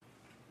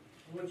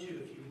I want you,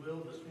 if you will,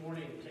 this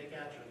morning to take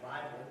out your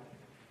Bible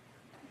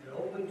and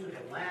open to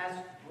the last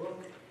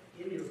book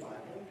in your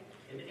Bible,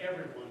 in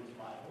everyone's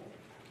Bible,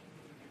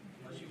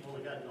 unless you've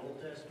only got an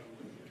Old Testament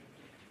with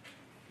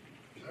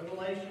you.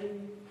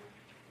 Revelation,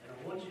 and I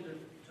want you to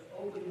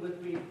open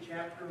with me to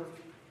chapter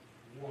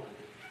 1.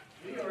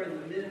 We are in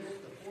the midst,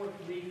 the fourth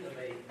week of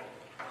a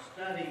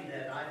study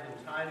that I've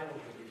entitled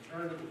The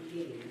Return of the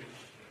King,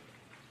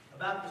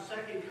 about the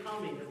second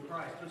coming of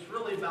Christ. It's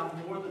really about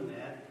more than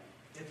that.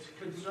 It's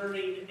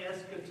concerning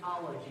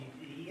eschatology,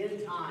 the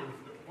end times,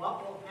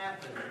 what will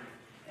happen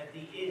at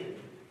the end.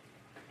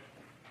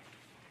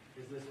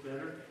 Is this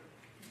better?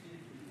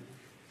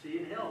 See,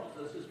 it helps.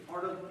 This is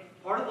part of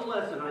the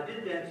lesson. I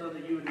did that so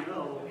that you would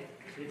know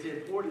it's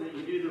important that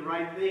you do the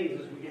right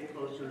things as we get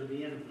closer to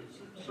the end of the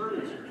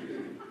sermon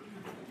series.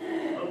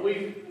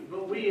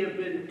 But we have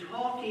been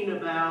talking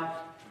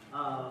about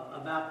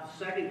the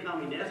second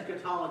coming,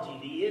 eschatology,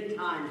 the end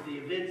times, the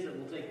events that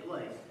will take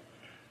place.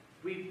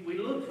 We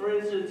looked, for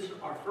instance,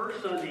 our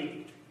first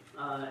Sunday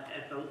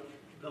at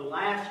the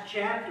last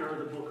chapter of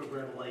the book of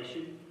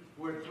Revelation,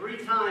 where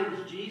 3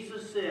 times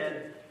Jesus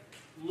said,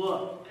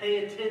 "Look,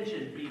 pay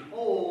attention,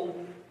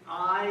 behold,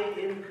 I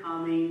am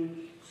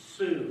coming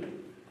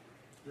soon."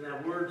 And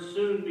that word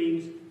soon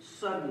means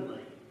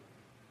suddenly.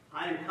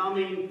 I am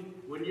coming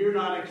when you're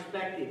not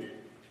expecting it.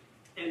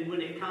 And when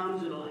it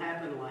comes, it'll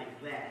happen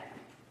like that.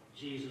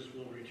 Jesus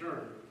will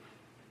return.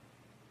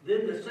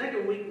 Then the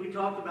second week we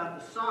talked about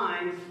the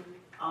signs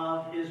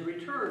of his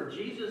return.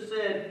 Jesus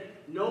said,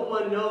 "No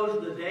one knows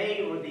the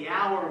day or the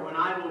hour when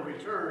I will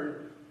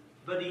return,"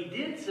 but he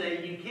did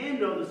say you can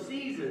know the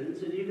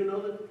seasons and you can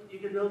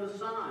know the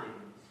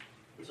signs.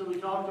 And so we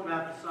talked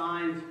about the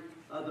signs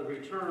of the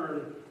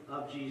return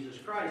of Jesus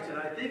Christ. And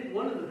I think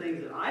one of the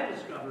things that I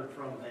discovered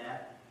from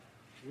that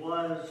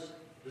was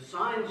the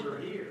signs are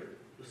here.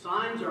 The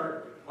signs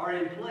are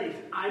in place.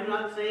 I'm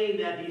not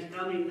saying that he's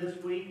coming this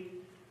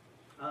week.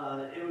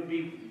 It would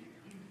be,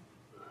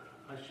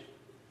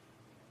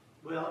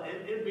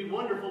 it'd be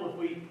wonderful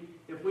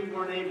if we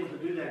weren't able to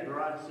do that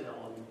garage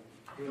sale and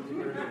go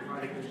to Thursday,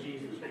 Friday because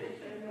Jesus came.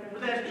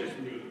 But that's just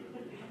me.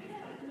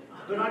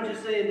 But I'm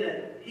just saying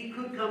that he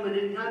could come at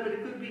any time, but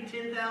it could be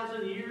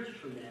 10,000 years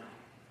from now.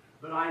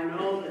 But I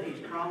know that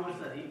he's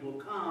promised that he will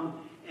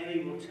come and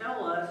he will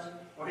tell us,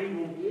 or he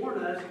will warn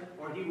us,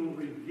 or he will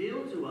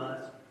reveal to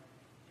us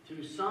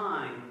through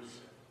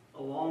signs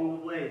along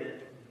the way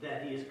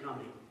that he is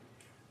coming.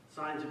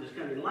 Signs of his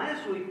coming.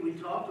 Last week we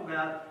talked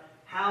about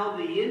how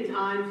the end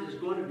times is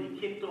going to be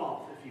kicked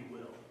off, if you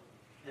will.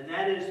 And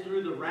that is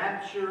through the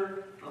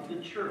rapture of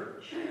the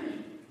church.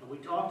 And we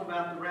talked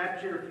about the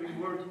rapture. If you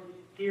weren't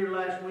here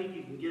last week,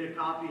 you can get a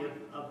copy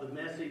of the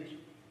message.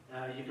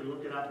 You can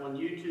look it up on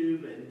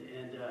YouTube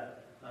and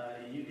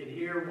you can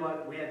hear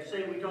what we had to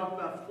say. We talked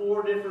about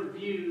 4 different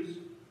views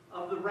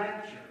of the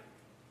rapture.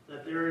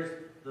 That there is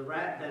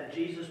that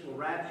Jesus will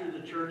rapture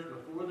the church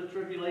before the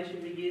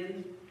tribulation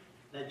begins.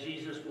 That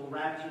Jesus will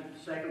rapture, the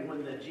second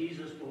one, that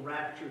Jesus will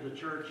rapture the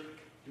church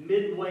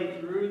midway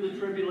through the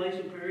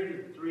tribulation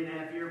period, the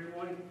 3.5-year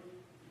point.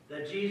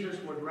 That Jesus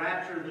would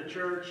rapture the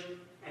church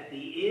at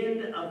the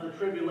end of the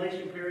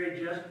tribulation period,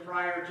 just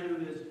prior to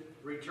his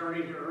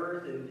returning to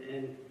earth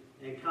and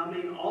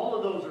coming. All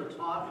of those are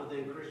taught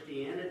within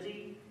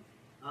Christianity.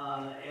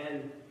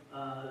 And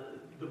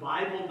the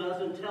Bible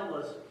doesn't tell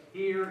us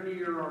here,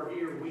 or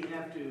here. We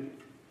have to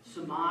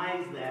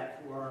surmise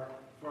that for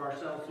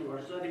ourselves through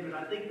our study. But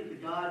I think that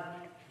God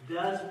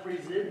does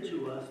present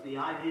to us the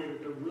idea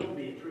that there will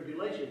be a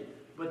tribulation.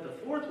 But the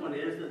fourth one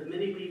is that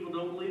many people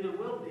don't believe there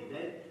will be.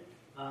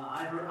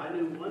 I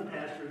knew one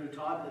pastor who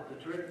taught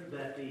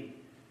that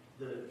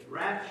the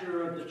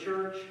rapture of the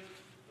church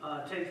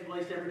takes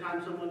place every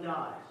time someone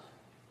dies.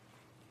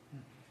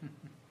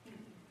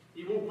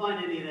 You won't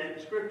find any of that in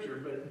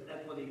Scripture, but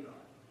that's what he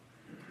thought.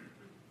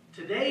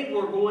 Today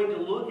we're going to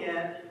look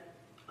at,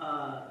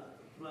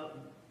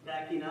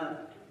 backing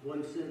up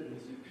one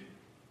sentence,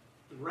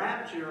 the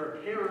rapture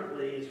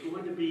apparently is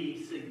going to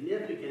be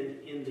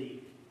significant in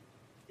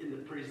the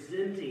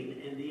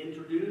presenting and the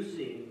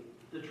introducing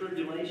the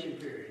tribulation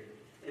period.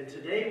 And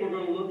today we're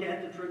going to look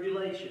at the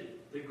tribulation,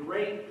 the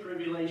great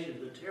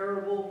tribulation, the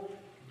terrible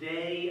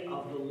day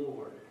of the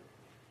Lord.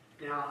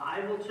 Now,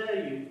 I will tell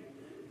you,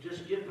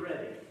 just get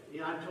ready.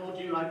 I've told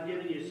you, I've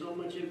given you so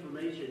much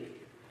information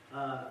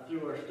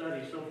through our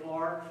study so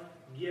far.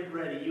 Get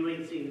ready. You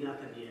ain't seen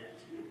nothing yet.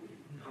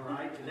 All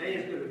right? Today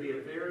is going to be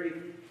a very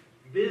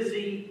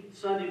busy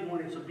Sunday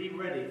morning, so be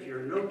ready. If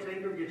you're a note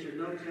taker, get your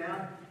notes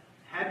out.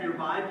 Have your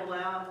Bible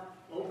out.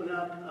 Open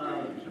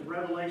up to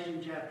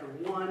Revelation chapter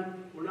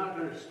 1. We're not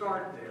going to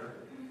start there,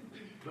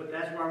 but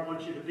that's where I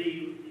want you to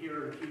be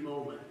here in a few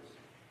moments.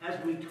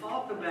 As we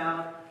talk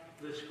about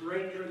this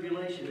great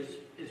tribulation,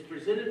 it's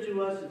presented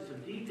to us in some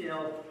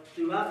detail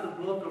throughout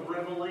the book of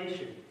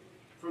Revelation.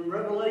 From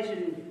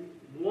Revelation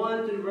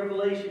 1 through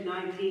Revelation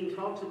 19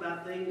 talks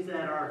about things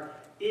that are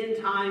end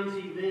times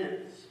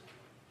events.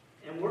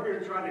 And we're going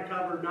to try to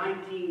cover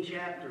 19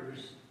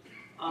 chapters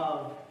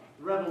of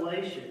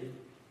Revelation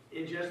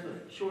in just the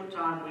short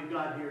time we've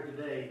got here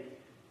today,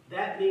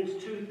 that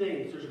means two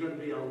things. There's going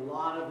to be a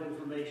lot of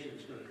information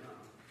that's going to come.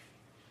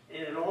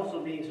 And it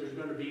also means there's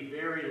going to be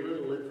very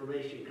little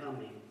information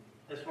coming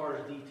as far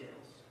as details.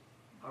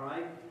 All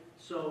right?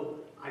 So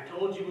I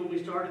told you when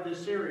we started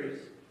this series,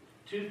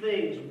 two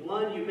things.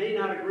 One, you may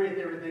not agree with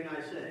everything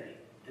I say,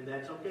 and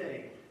that's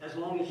okay, as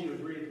long as you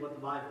agree with what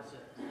the Bible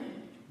says.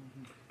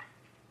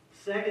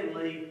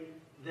 Secondly,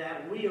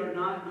 that we are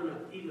not going to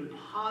even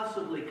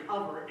possibly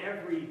cover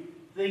everything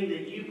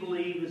that you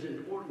believe is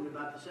important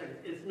about the second.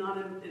 It's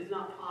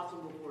not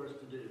possible for us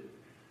to do.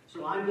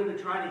 So I'm going to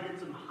try to hit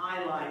some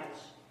highlights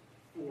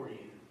for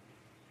you.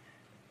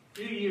 A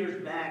few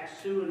years back,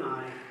 Sue and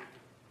I,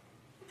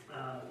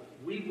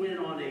 we went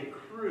on a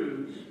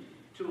cruise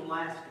to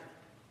Alaska.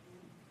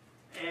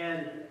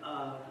 And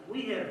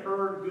we had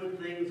heard good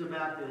things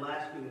about the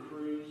Alaskan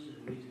cruise,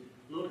 and we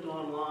looked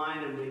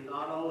online and we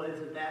thought, oh,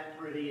 isn't that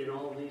pretty, and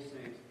all of these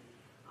things.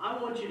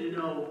 I want you to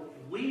know,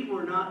 we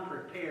were not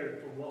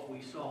prepared for what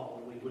we saw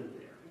when we went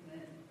there.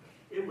 Amen.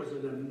 It was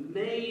an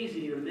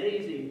amazing,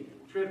 amazing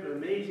trip, an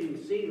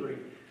amazing scenery.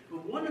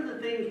 But one of the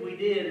things we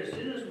did, as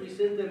soon as we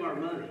sent them our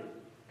money,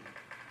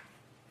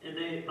 and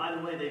they, by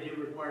the way, they do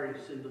require you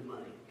to send them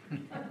money.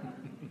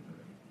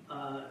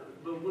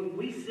 But when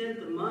we sent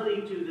the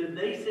money to them,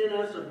 they sent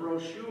us a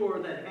brochure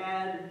that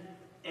had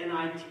an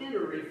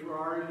itinerary for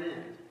our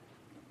event.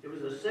 It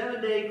was a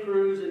 7-day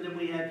cruise, and then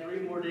we had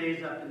 3 more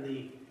days up in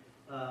the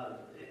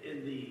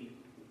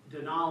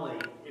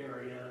Denali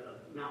area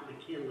of Mount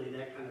McKinley,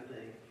 that kind of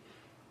thing.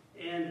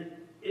 And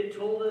it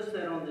told us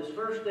that on this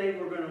first day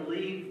we're going to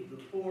leave the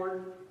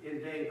port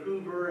in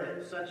Vancouver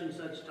at such and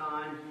such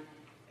time,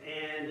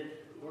 and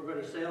we're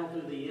going to sail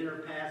through the Inner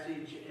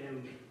Passage,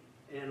 and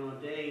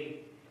on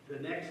the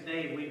next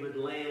day we would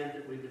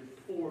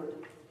port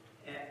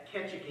at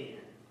Ketchikan,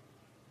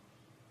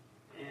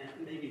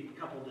 and maybe a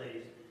couple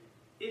days.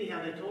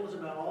 Anyhow, they told us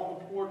about all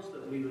the ports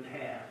that we would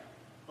have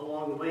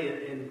along the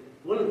way, and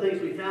one of the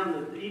things we found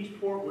that each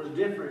port was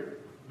different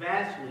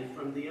vastly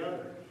from the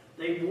other.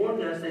 They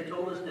warned us, they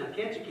told us, now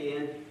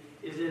Ketchikan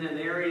is in an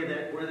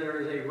area where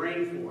there is a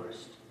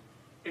rainforest.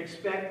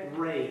 Expect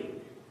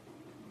rain.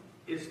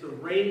 It's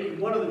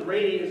one of the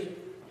rainiest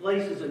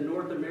places in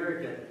North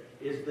America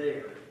is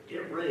there.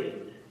 It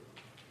rained.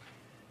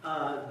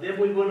 Then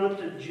we went up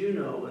to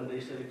Juneau, and they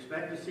said,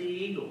 expect to see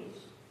eagles.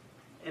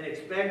 And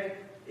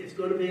expect it's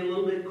going to be a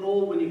little bit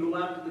cold when you go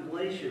out to the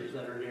glaciers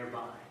that are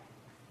nearby.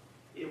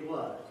 It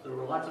was. There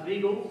were lots of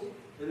eagles,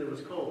 and it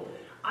was cold.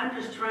 I'm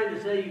just trying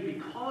to tell you,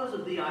 because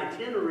of the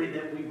itinerary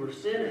that we were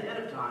sent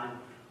ahead of time,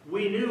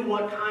 we knew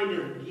what kind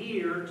of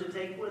gear to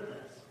take with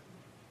us.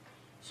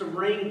 Some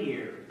rain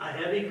gear, a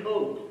heavy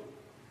coat,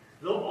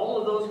 all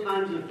of those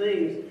kinds of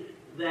things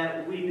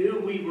that we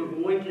knew we were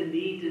going to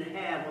need to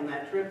have on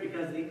that trip,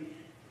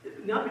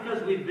 not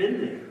because we've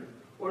been there,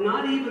 or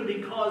not even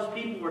because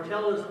people were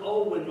telling us,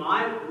 oh, when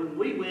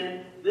we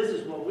went, this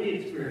is what we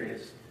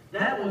experienced.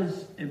 That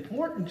was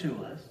important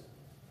to us,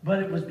 but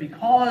it was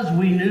because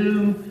we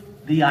knew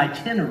the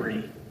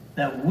itinerary,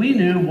 that we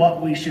knew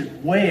what we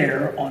should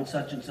wear on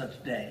such and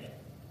such day,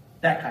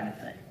 that kind of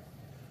thing.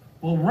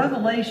 Well,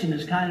 Revelation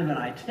is kind of an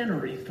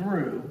itinerary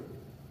through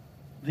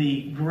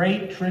the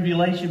Great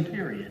Tribulation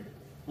period.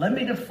 Let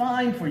me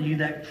define for you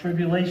that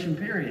tribulation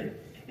period.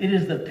 It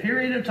is the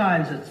period of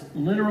times that's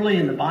literally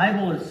in the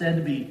Bible is said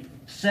to be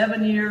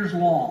 7 years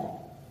long.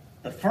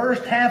 The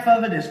first half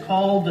of it is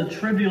called the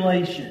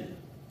tribulation.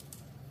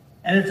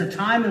 And it's a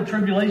time of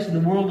tribulation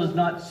the world has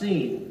not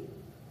seen.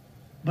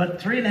 But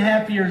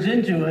 3.5 years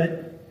into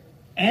it,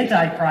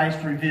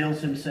 Antichrist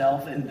reveals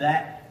himself, and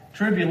that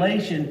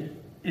tribulation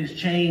is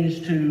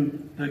changed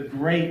to the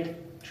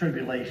Great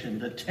Tribulation,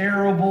 the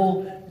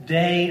terrible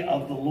day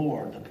of the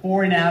Lord, the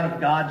pouring out of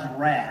God's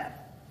wrath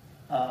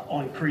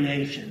on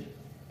creation.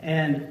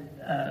 And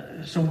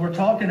so we're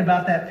talking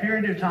about that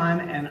period of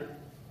time, and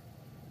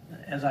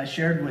as I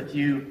shared with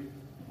you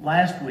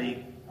last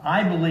week,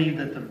 I believe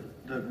that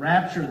the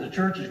rapture of the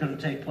church is going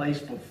to take place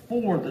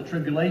before the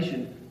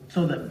tribulation,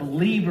 so that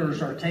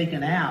believers are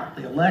taken out,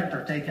 the elect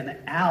are taken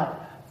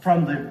out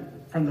from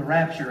the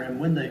rapture. And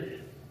when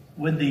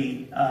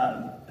the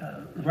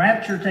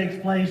rapture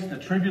takes place, the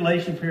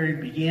tribulation period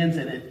begins,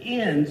 and it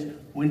ends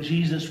when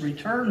Jesus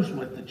returns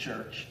with the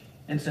church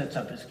and sets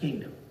up his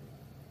kingdom.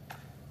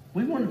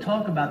 We want to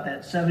talk about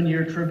that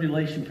 7-year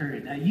tribulation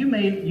period. Now, you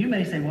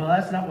may say, well,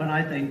 that's not when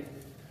I think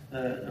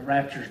the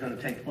rapture is going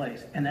to take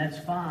place, and that's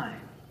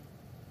fine.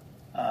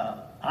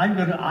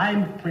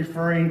 I'm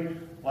preferring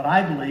what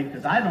I believe,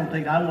 because I don't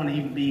think I want to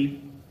even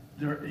be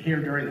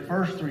here during the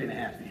first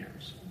 3.5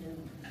 years.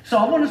 So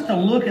I want us to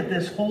look at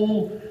this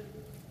whole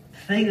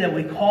thing that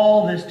we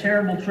call this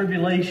terrible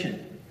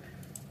tribulation.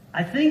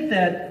 I think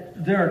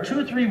that there are 2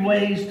 or 3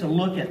 ways to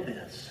look at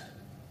this.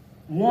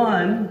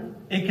 One,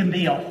 it can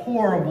be a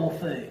horrible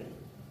thing.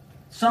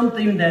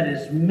 Something that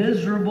is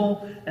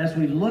miserable as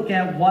we look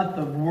at what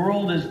the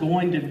world is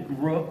going to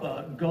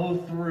go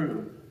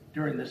through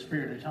during this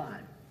period of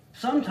time.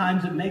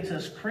 Sometimes it makes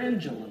us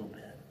cringe a little bit.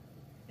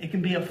 It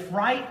can be a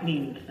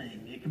frightening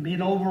thing. It can be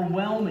an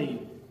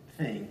overwhelming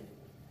thing.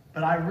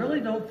 But I really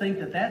don't think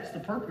that that's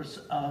the purpose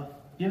of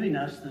giving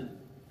us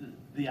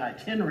the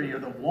itinerary or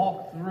the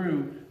walk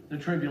through the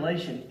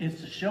tribulation.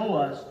 It's to show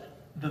us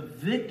the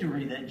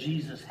victory that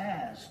Jesus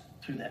has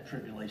through that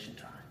tribulation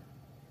time.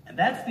 And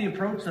that's the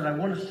approach that I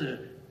want us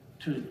to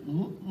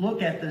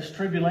look at this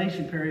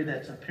tribulation period.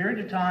 That's a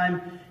period of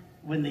time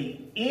when the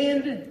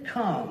end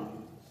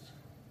comes,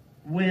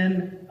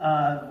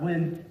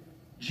 when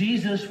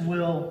Jesus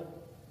will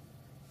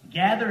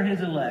gather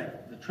his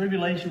elect, the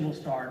tribulation will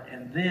start,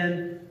 and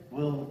then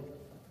will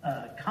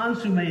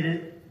consummate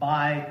it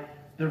by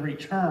the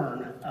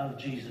return of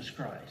Jesus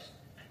Christ.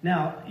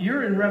 Now,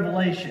 you're in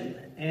Revelation,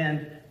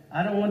 and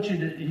I don't want you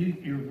to,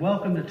 you're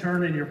welcome to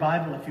turn in your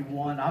Bible if you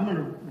want. I'm going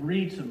to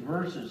read some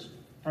verses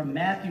from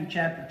Matthew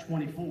chapter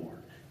 24.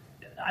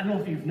 I don't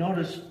know if you've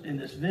noticed in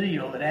this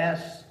video, it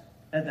asks,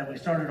 that we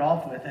started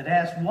off with, it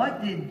asks,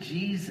 what did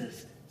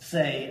Jesus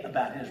say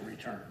about his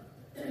return?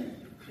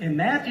 In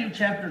Matthew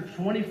chapter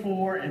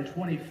 24 and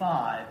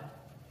 25,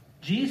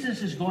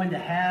 Jesus is going to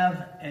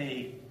have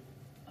a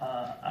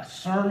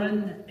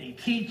sermon, a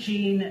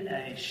teaching,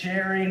 a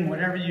sharing,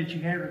 whatever you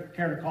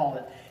care to call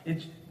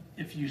it.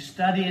 If you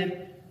study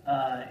it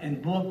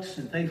in books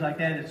and things like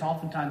that, it's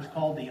oftentimes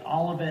called the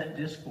Olivet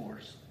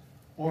Discourse,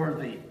 or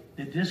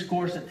the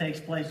discourse that takes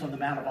place on the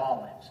Mount of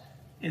Olives.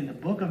 In the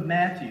book of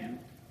Matthew,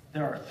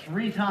 there are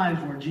 3 times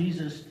where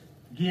Jesus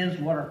gives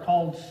what are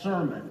called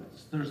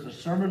sermons. There's the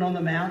Sermon on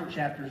the Mount,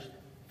 chapters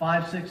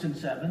 5, 6, and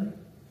 7.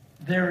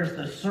 There is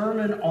the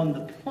Sermon on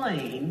the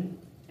Plain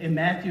in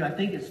Matthew, I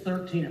think it's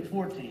 13 and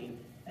 14.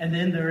 And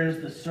then there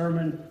is the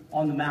Sermon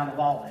on the Mount of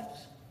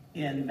Olives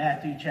in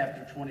Matthew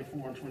chapter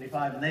 24 and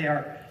 25. And they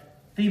are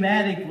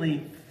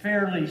thematically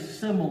fairly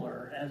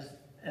similar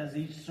as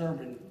each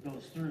sermon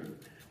goes through.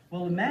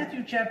 Well, in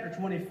Matthew chapter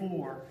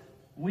 24,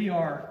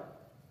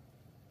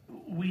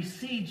 we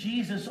see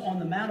Jesus on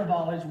the Mount of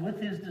Olives with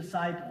his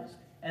disciples,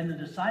 and the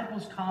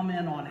disciples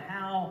comment on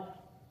how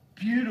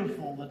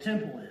beautiful the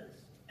temple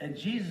is. And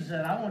Jesus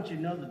said, I want you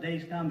to know the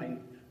day's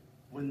coming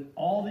when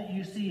all that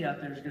you see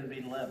out there is going to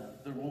be leveled.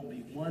 There won't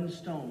be one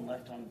stone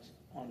left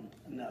on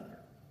another.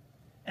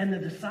 And the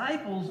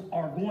disciples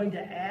are going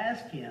to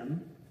ask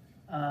him,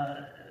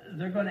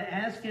 they're going to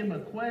ask him a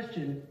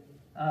question.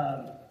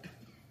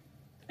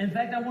 In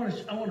fact, I want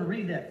to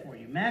read that for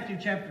you. Matthew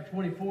chapter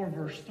 24,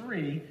 verse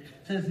 3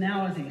 says,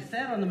 Now as he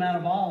sat on the Mount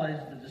of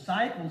Olives, the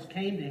disciples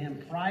came to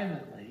him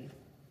privately,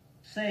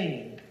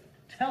 saying,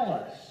 Tell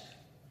us,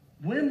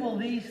 when will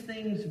these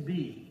things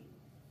be?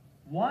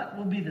 What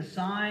will be the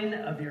sign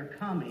of your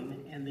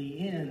coming and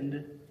the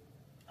end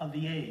of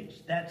the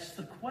age? That's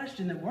the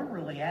question that we're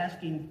really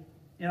asking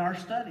in our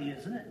study,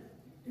 isn't it?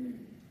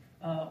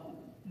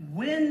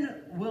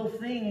 When will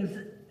things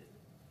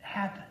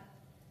happen?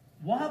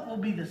 What will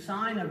be the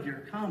sign of your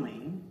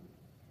coming?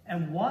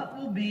 And what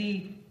will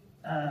be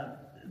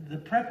the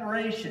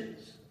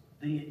preparations,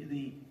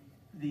 the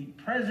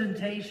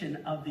presentation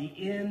of the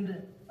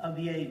end of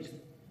the age?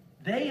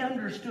 They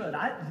understood.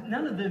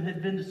 None of them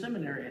had been to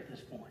seminary at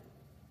this point.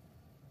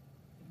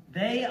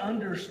 They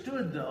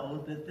understood,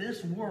 though, that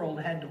this world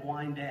had to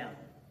wind down.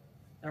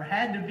 There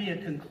had to be a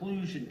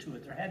conclusion to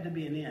it. There had to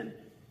be an end.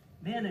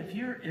 Man, if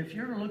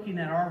you're looking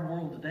at our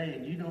world today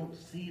and you don't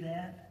see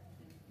that,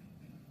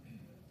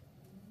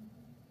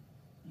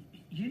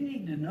 you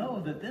need to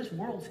know that this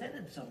world's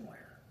headed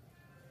somewhere.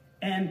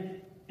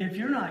 And if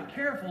you're not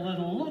careful,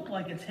 it'll look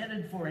like it's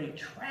headed for a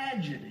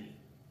tragedy,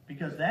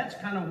 because that's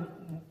kind of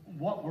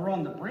what we're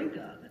on the brink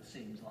of, it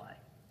seems like.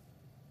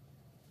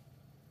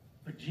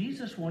 But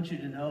Jesus wants you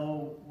to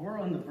know we're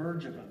on the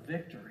verge of a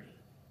victory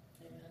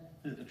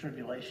through the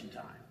tribulation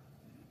time.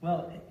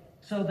 Well,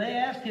 so they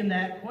asked him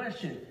that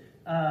question.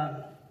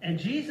 And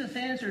Jesus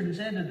answered and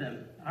said to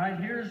them, all right,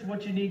 here's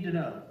what you need to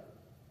know.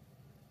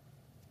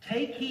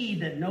 Take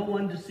heed that no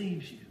one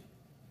deceives you.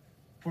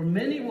 For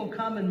many will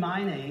come in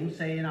my name,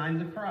 saying, I'm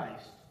the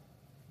Christ.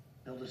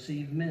 They'll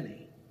deceive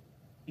many.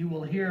 You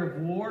will hear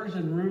of wars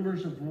and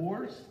rumors of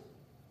wars.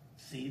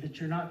 See that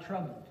you're not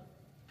troubled.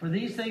 For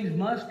these things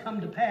must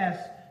come to pass.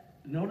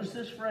 Notice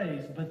this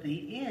phrase, but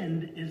the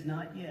end is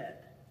not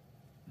yet.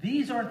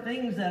 These are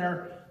things that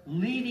are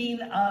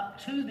leading up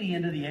to the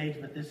end of the age,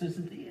 but this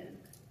isn't the end.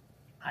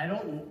 I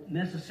don't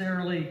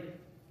necessarily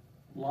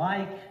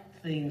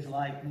like things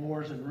like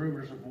wars and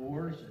rumors of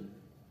wars and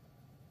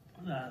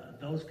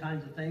those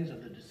kinds of things, or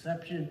the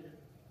deception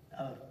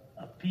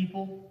of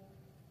people,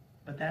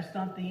 but that's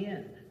not the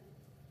end.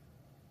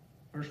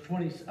 Verse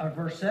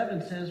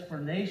 7 says, For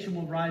nation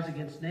will rise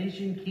against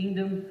nation,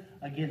 kingdom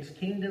against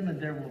kingdom, and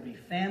there will be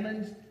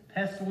famines,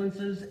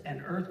 pestilences,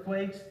 and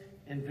earthquakes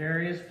in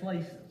various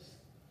places.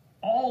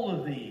 All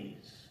of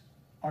these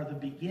are the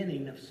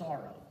beginning of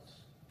sorrows.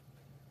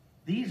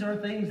 These are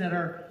things that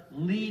are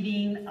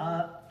leading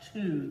up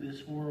to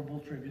this horrible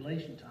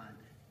tribulation time.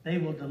 They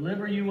will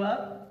deliver you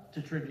up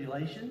to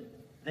tribulation.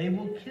 They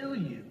will kill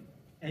you,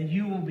 and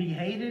you will be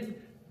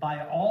hated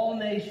by all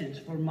nations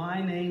for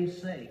my name's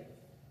sake.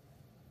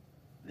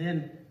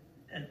 Then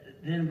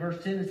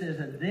verse 10 it says,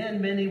 And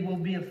then many will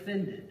be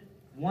offended,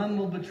 One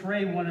will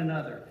betray one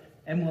another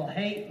and will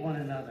hate one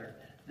another.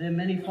 Then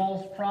many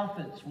false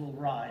prophets will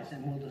rise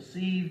and will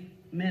deceive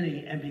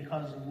many. And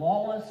because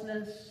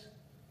lawlessness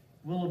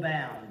will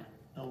abound,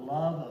 the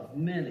love of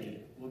many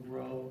will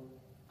grow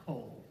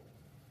cold.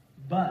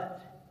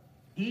 But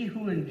he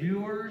who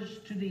endures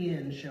to the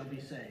end shall be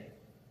saved.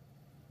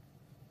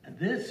 And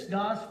this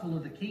gospel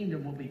of the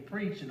kingdom will be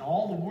preached in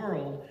all the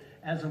world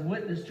as a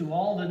witness to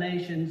all the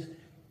nations,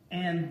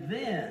 and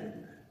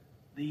then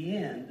the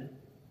end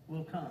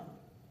will come.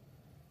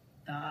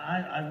 Now,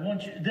 I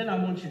want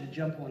you to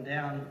jump on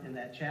down in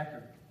that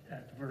chapter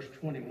at verse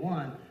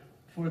 21.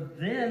 For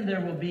then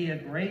there will be a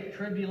great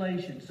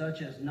tribulation,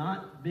 such as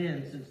not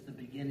been since the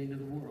beginning of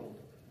the world,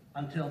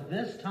 until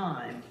this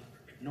time,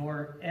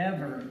 nor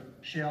ever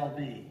shall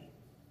be.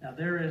 Now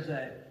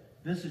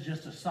this is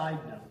just a side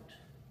note.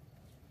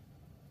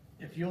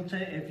 If you want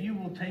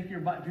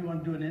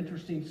to do an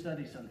interesting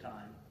study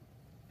sometime,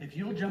 if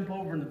you'll jump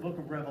over in the book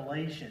of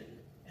Revelation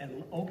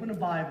and open a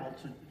Bible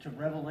to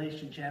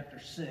Revelation chapter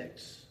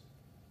 6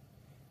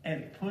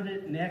 and put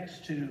it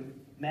next to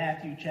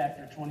Matthew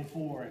chapter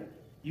 24, and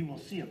you will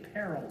see a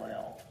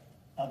parallel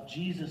of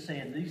Jesus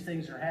saying these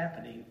things are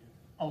happening,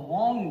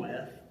 along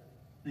with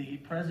the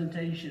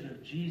presentation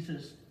of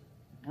Jesus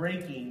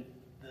breaking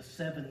the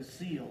 7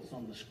 seals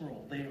on the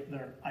scroll.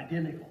 They're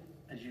identical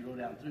as you go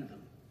down through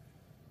them.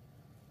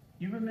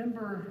 You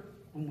remember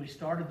when we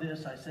started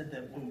this, I said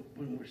that when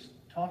we're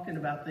talking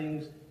about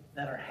things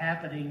that are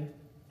happening,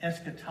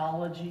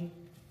 eschatology,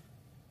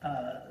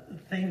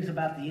 things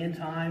about the end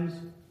times,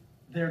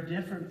 they're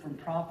different from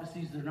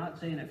prophecies. They're not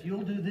saying if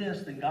you'll do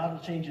this, then God will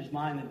change his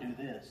mind and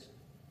do this.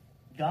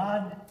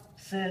 God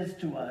says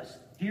to us,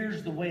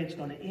 here's the way it's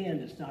going to end.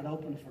 It's not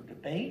open for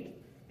debate.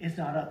 It's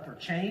not up for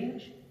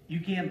change.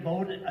 You can't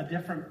vote a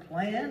different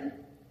plan.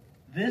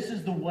 This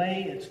is the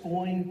way it's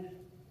going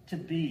to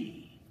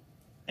be.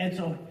 And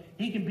so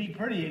he can be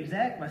pretty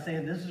exact by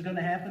saying this is going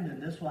to happen,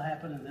 and this will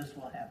happen, and this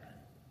will happen.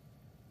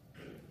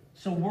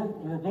 So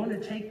we're going to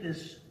take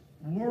this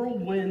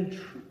whirlwind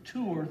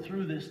tour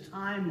through this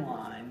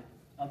timeline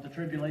of the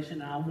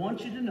tribulation. And I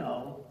want you to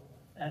know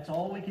that's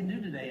all we can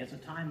do today is a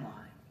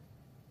timeline.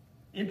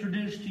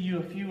 Introduce to you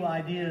a few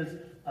ideas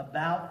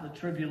about the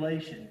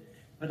tribulation.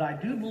 But I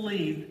do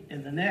believe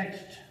in the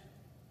next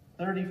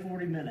 30,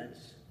 40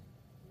 minutes,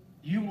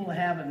 you will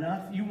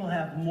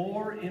have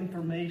more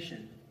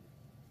information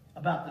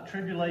about the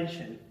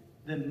tribulation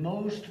than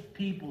most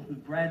people who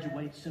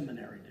graduate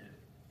seminary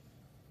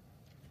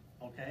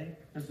do. Okay?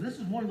 Because this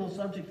is one of those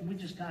subjects we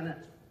just kind of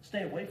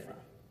stay away from.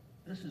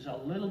 This is a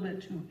little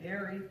bit too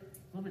hairy,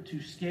 a little bit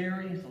too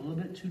scary, it's a little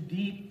bit too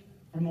deep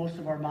for most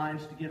of our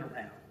minds to get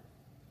around.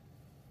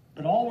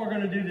 But all we're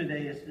going to do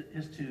today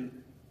is to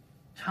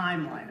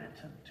timeline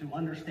it, to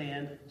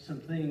understand some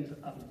things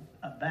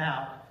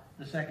about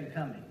the second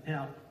coming.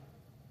 Now,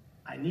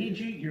 I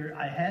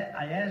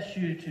asked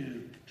you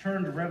to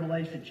turn to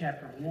Revelation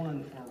chapter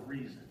 1 for a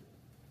reason.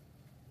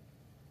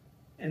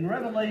 In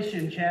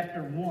Revelation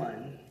chapter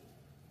 1,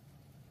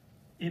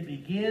 it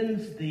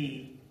begins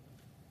the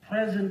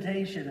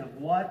presentation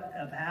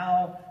of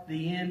how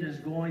the end is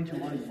going to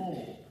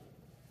unfold.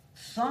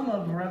 Some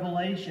of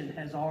Revelation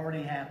has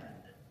already happened.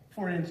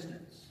 For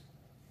instance,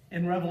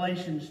 in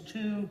Revelations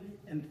 2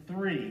 and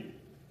 3,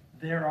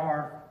 there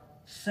are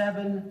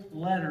 7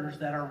 letters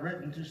that are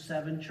written to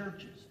 7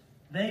 churches.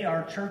 They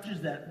are churches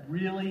that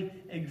really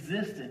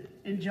existed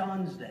in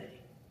John's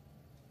day.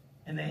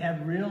 And they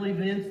have real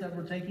events that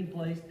were taking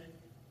place.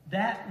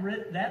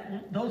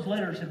 Those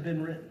letters have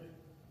been written.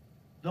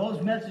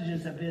 Those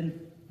messages have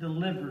been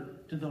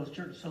delivered to those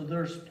churches. So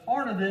there's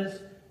part of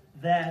this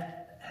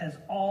that has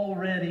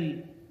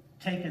already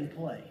taken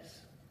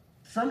place.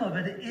 Some of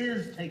it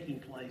is taking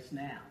place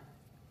now.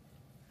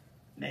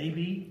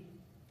 Maybe,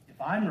 if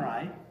I'm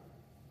right,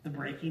 the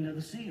breaking of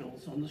the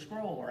seals on the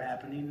scroll are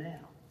happening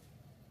now.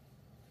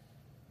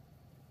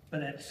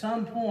 But at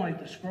some point,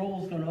 the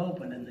scroll's going to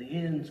open and the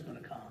end's going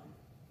to come.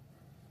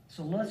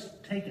 So let's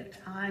take a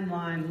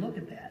timeline look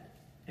at that.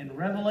 In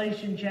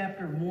Revelation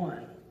chapter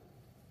 1,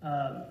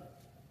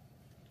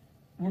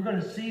 we're going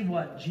to see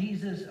what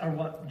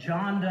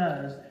John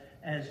does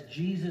as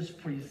Jesus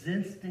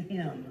presents to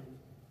him,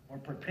 or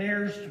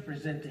prepares to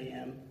present to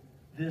him,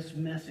 this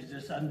message,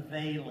 this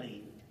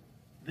unveiling,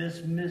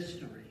 this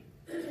mystery.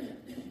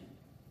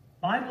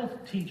 Bible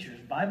teachers,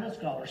 Bible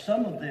scholars,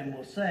 some of them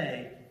will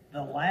say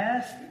the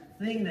last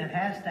thing that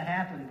has to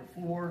happen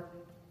before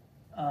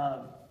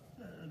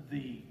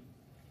the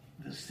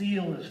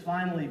seal is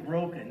finally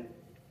broken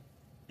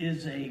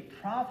is a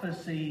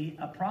prophecy,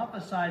 a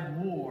prophesied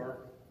war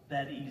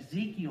that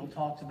Ezekiel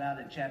talks about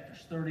in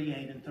chapters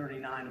 38 and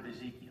 39 of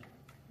Ezekiel.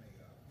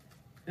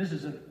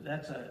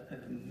 That's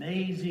an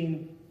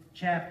amazing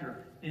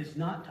chapter. It's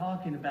not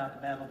talking about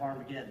the Battle of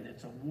Armageddon.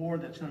 It's a war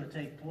that's going to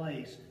take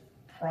place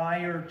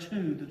prior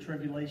to the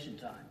tribulation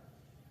time.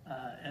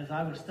 As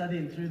I was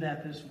studying through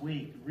that this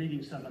week,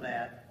 reading some of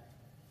that,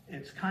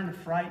 it's kind of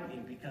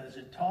frightening because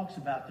it talks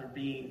about there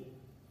being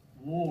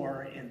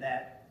war in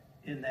that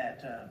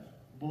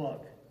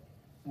book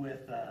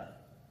with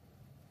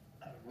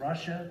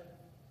Russia,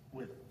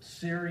 with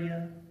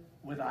Syria,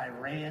 with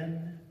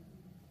Iran,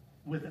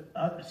 with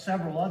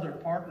several other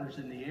partners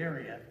in the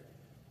area,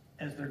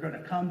 as they're going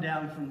to come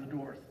down from the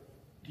north.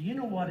 Do you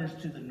know what is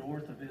to the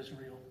north of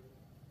Israel?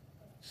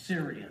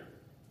 Syria.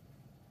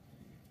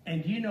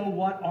 And do you know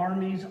what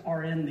armies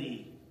are in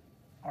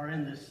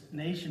this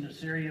nation of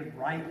Syria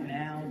right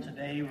now,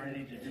 today,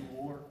 ready to do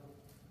war?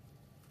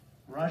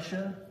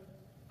 Russia,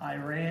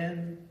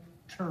 Iran,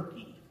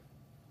 Turkey,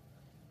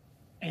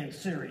 and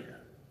Syria.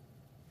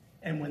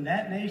 And when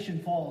that nation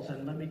falls,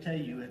 and let me tell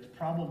you, it's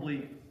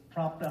probably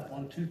propped up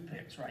on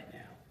toothpicks right now.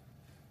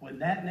 When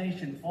that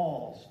nation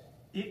falls,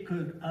 it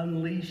could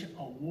unleash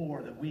a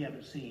war that we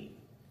haven't seen.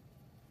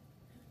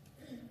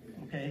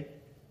 Okay?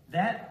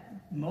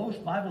 That,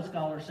 most Bible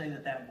scholars say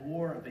that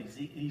war of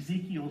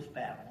Ezekiel's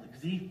battle,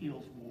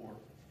 Ezekiel's war,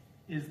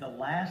 is the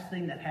last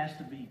thing that has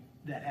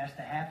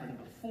to happen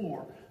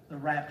before the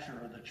rapture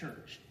of the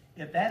church.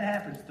 If that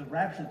happens, the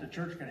rapture of the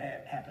church could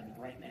happen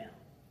right now.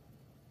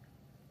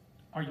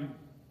 Are you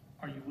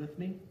with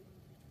me?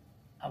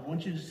 I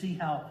want you to see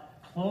how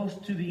close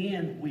to the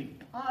end we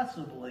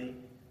possibly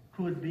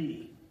could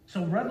be.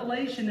 So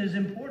Revelation is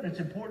important. It's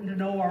important to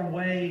know our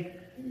way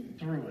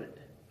through it.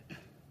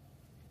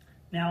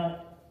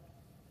 Now,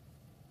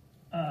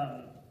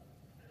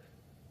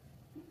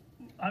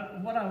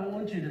 what I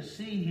want you to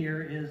see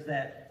here is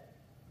that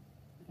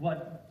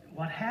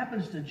what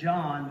happens to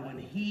John when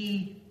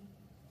he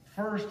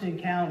first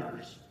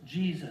encounters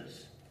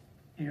Jesus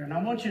here. And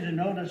I want you to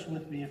notice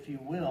with me, if you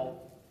will,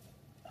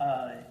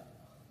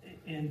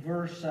 in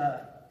verse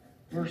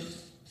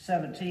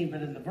 17,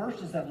 but in the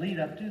verses that lead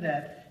up to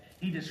that,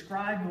 he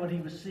described what he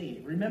was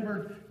seeing.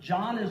 Remember,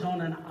 John is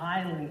on an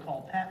island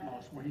called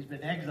Patmos where he's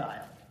been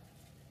exiled.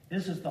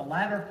 This is the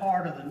latter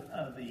part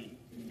of the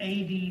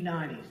AD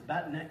 90s,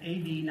 about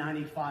AD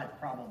 95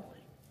 probably.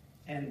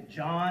 And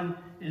John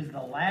is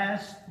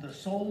the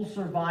sole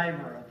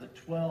survivor of the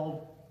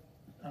 12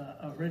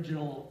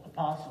 original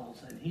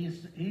apostles, and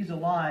he's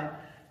alive.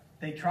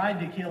 They tried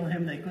to kill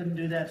him. They couldn't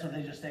do that, so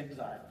they just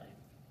exiled him.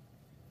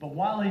 But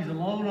while he's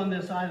alone on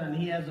this island,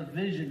 he has a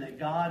vision that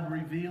God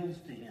reveals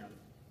to him.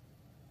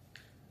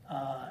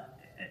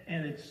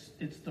 And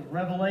it's the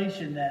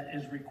revelation that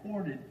is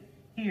recorded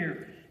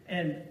here.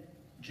 And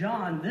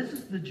John, this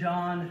is the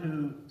John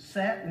who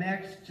sat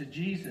next to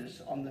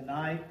Jesus on the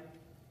night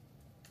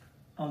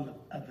of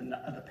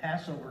the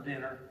Passover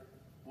dinner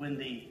when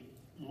the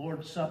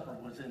Lord's Supper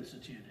was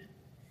instituted.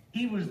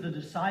 He was the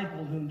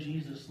disciple whom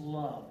Jesus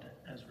loved,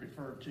 as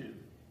referred to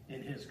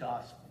in his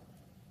gospel.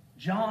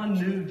 John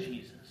knew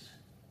Jesus.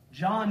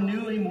 John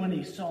knew him when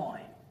he saw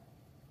him.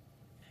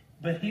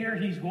 But here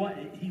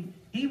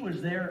he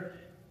was there.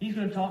 He's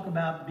going to talk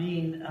about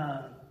being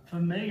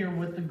familiar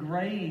with the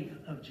grave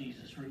of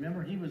Jesus.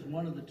 Remember, he was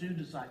one of the two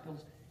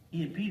disciples,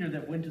 he and Peter,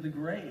 that went to the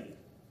grave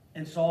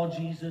and saw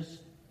Jesus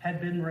had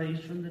been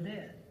raised from the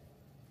dead.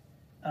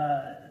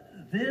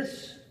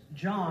 This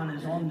John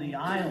is on the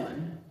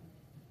island,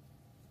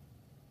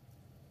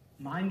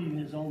 minding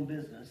his own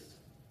business.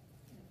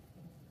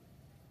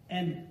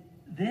 And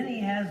then he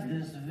has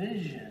this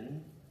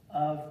vision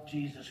of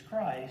Jesus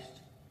Christ.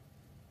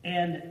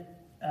 And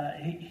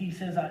he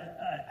says,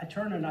 I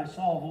turned and I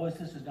saw a voice.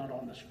 This is not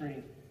on the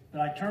screen. But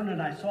I turned and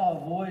I saw a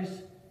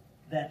voice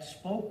that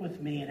spoke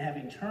with me. And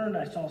having turned,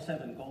 I saw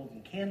 7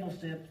 golden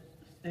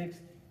candlesticks.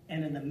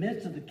 And in the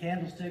midst of the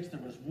candlesticks, there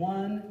was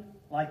one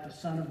like the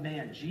Son of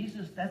Man.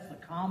 Jesus, that's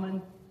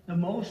the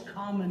most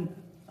common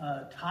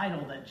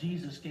title that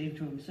Jesus gave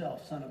to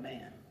himself, Son of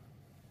Man.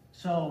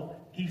 So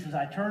he says,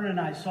 I turned and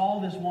I saw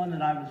this one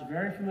that I was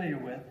very familiar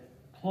with,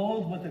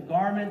 clothed with a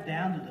garment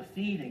down to the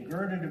feet and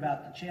girded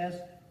about the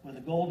chest with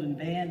a golden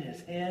band.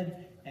 His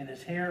head and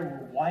his hair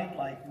were white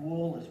like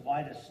wool, as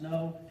white as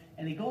snow.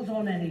 And he goes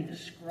on and he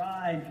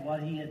describes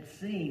what he had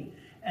seen.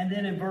 And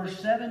then in verse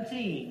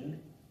 17,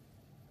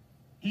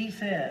 he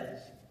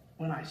says,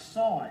 when I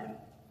saw him,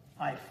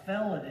 I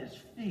fell at his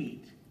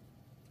feet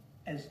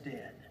as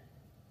dead.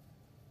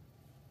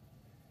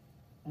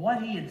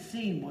 What he had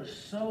seen was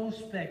so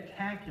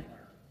spectacular.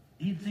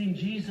 He'd seen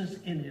Jesus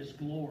in his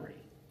glory.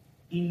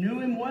 He knew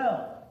him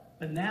well,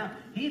 but now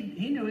he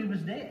knew he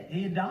was dead.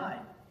 He had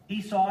died.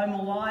 He saw him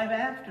alive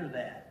after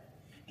that.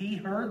 He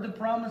heard the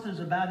promises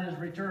about his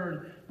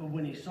return, but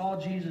when he saw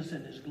Jesus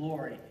in his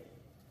glory,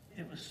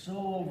 it was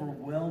so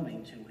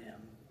overwhelming to him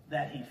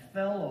that he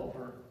fell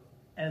over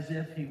as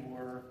if he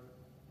were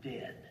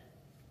dead.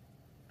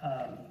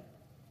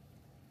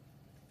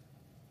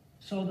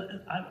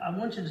 I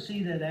want you to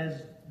see that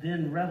as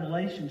then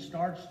Revelation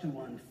starts to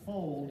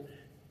unfold,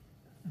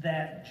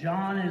 that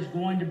John is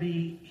going to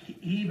be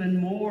even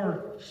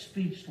more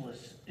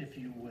speechless, if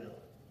you will.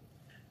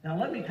 Now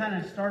let me kind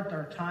of start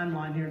our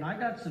timeline here, and I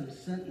got some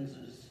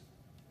sentences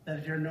that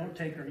if you're a note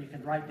taker, you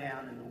can write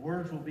down, and the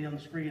words will be on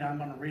the screen. I'm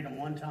going to read them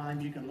one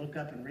time. You can look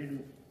up and read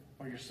them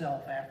for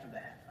yourself after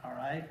that, all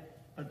right?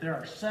 But there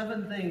are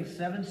 7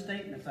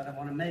 statements that I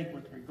want to make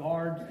with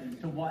regard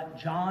to what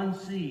John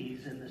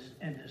sees in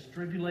this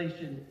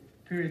tribulation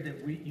period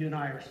that you and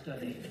I are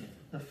studying.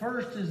 The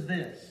first is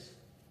this.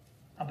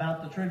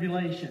 about the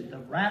tribulation. The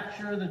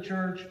rapture of the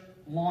church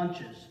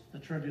launches the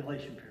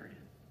tribulation period.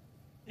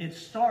 It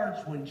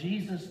starts when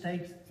Jesus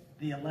takes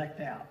the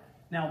elect out.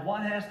 Now,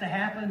 what has to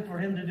happen for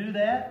him to do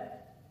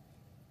that?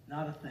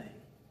 Not a thing.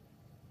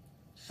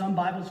 Some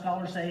Bible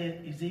scholars say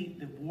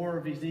the war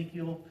of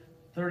Ezekiel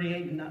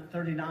 38 and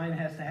 39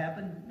 has to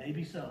happen.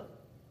 Maybe so.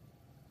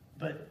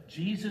 But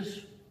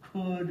Jesus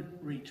could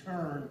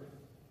return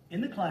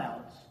in the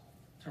clouds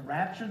to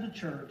rapture the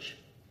church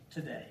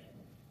today.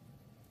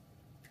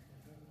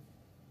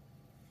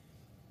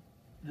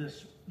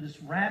 This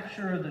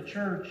rapture of the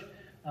church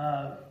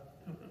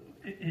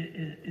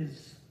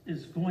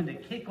is going to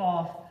kick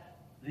off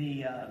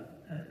the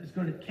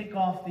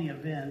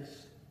events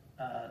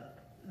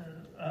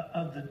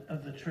of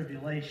the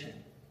tribulation.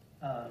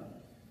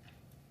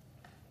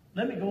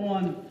 Let me go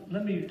on.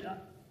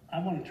 I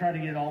want to try to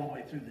get all the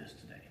way through this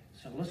today.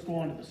 So let's go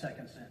on to the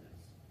second sentence.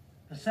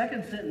 The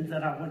second sentence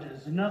that I want to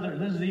is another.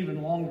 This is an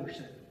even longer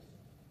sentence.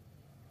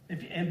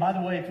 And by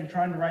the way, if you're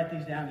trying to write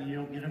these down and you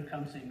don't get them,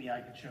 come see me.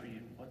 I can show you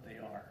what they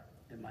are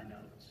in my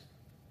notes.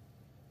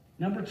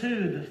 Number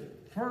 2, the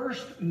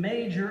first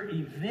major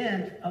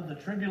event of the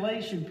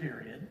tribulation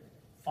period,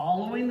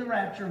 following the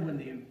rapture, when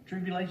the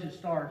tribulation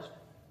starts,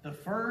 the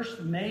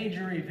first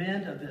major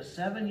event of this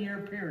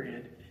 7-year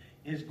period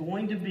is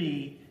going to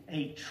be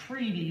a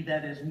treaty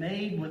that is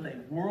made with a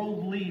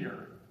world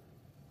leader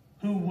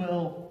who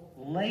will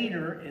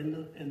later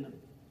in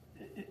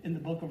the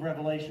book of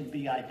Revelation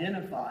be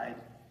identified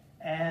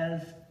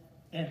as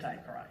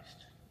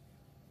Antichrist.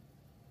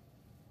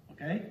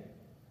 Okay?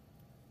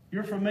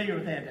 You're familiar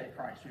with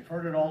Antichrist. We've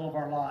heard it all of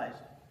our lives.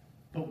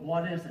 But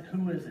what is it?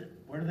 Who is it?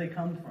 Where do they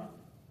come from?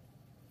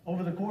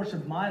 Over the course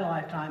of my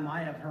lifetime,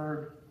 I have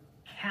heard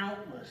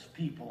countless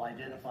people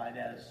identified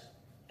as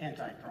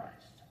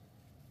Antichrist.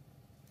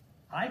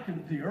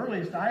 The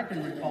earliest I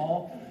can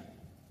recall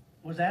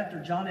was after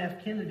John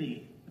F.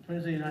 Kennedy, the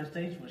President of the United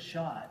States, was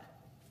shot,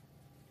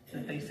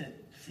 that they said,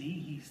 see,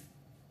 he's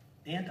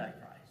the Antichrist.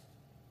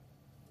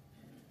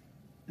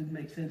 Didn't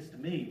make sense to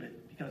me, but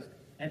because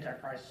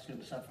Antichrist is going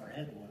to suffer a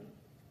head wound.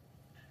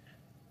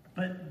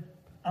 But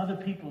other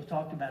people have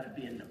talked about it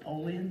being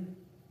Napoleon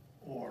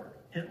or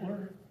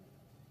Hitler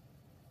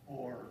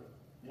or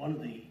one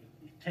of the,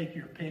 take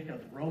your pick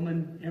of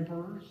Roman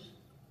emperors.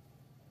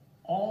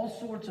 All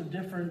sorts of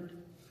different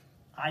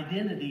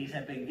identities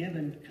have been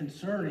given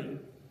concerning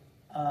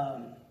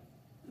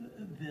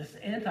this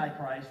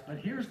Antichrist. But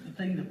here's the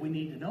thing that we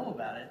need to know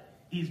about it.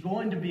 He's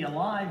going to be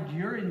alive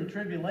during the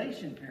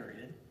tribulation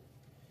period,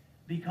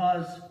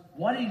 because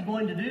what he's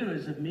going to do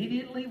is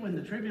immediately when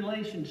the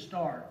tribulation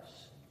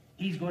starts,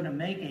 he's going to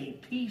make a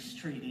peace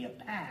treaty, a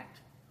pact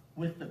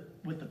with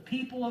the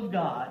people of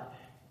God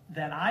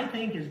that I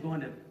think is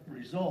going to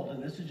result,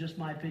 and this is just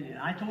my opinion.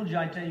 I told you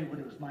I'd tell you when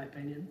it was my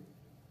opinion.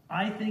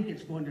 I think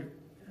it's going to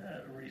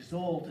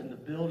result in the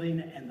building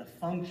and the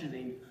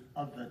functioning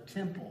of the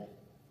temple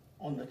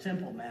on the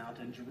Temple Mount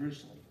in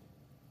Jerusalem.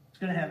 It's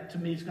going to have, to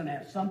me, it's going to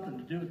have something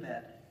to do with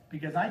that,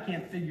 because I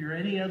can't figure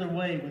any other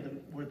way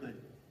where the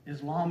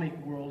Islamic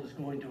world is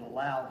going to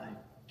allow the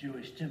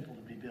Jewish temple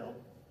to be built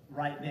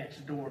right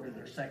next door to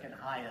their second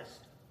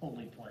highest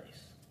holy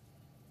place.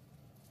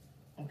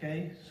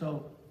 Okay,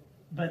 so,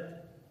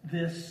 but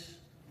this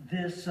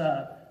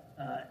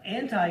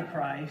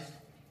Antichrist,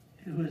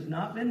 who has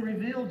not been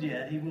revealed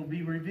yet, he will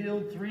be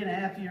revealed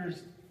 3.5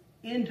 years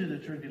into the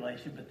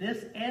tribulation, but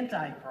this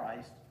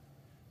Antichrist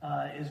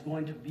is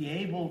going to be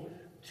able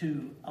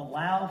to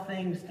allow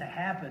things to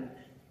happen,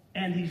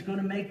 and he's going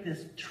to make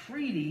this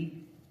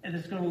treaty, and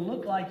it's going to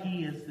look like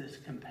he is this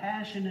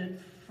compassionate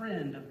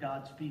friend of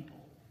God's people.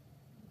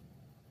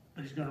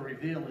 But he's going to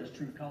reveal his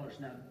true colors.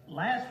 Now,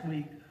 last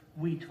week,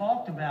 we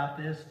talked about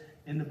this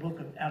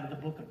out of the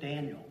book of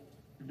Daniel.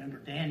 Remember,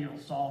 Daniel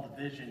saw the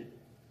vision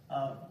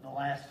of the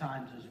last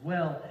times as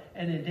well.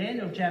 And in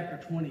Daniel chapter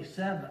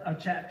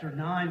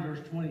 9, verse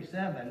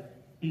 27,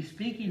 he's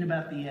speaking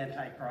about the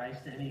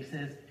Antichrist, and he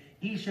says,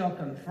 he shall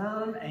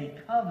confirm a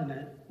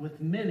covenant with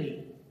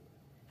many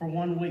for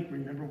 1 week.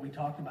 Remember, we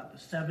talked about the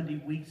 70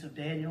 weeks of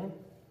Daniel,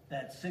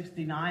 that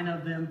 69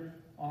 of them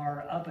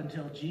are up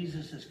until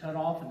Jesus is cut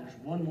off, and there's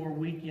 1 more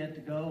week yet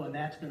to go, and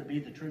that's going to be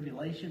the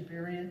tribulation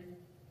period.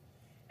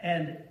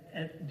 And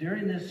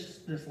during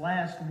this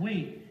last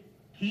week,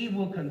 he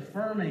will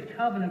confirm a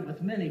covenant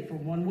with many for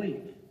 1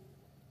 week.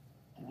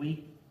 A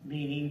week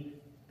meaning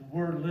the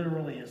word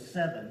literally is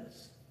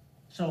sevens.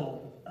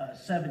 So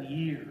 7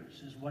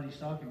 years is what he's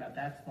talking about.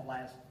 That's the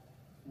last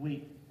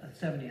week,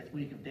 70th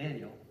week of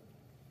Daniel.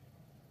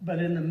 But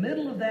in the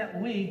middle of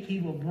that week, he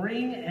will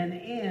bring an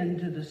end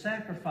to the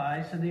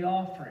sacrifice and the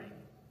offering.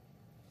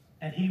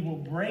 And he will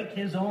break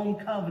his own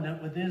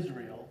covenant with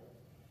Israel.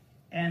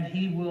 And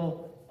he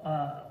will,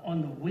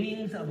 on the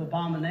wings of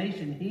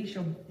abomination, he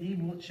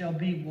shall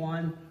be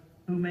one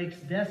who makes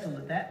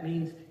desolate. That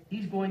means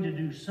he's going to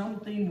do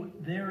something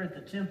there at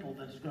the temple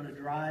that is going to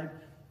drive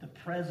the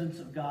presence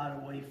of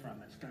God away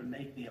from it. It's going to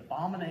make the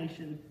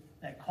abomination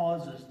that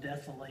causes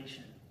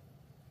desolation.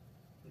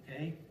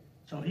 Okay?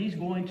 So he's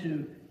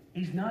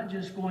not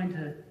just going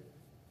to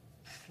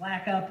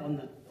slack up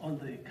on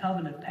the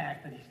covenant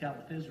pact that he's got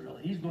with Israel.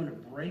 He's going to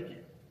break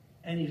it,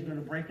 and he's going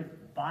to break it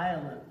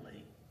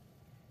violently,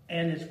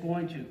 and it's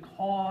going to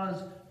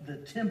cause the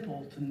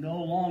temple to no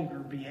longer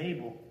be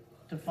able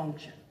to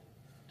function,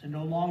 to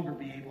no longer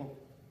be able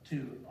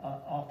to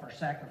offer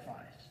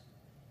sacrifice.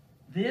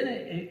 Then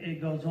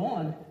it goes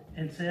on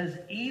and says,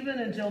 even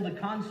until the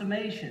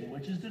consummation,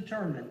 which is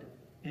determined,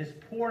 is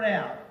poured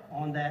out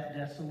on that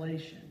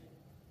desolation.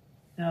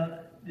 Now,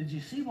 did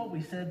you see what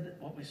we said,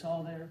 what we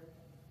saw there?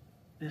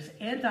 This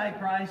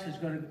Antichrist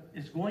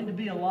is going to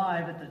be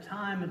alive at the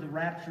time of the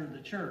rapture of the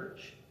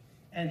church.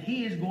 And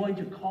he is going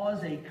to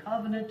cause a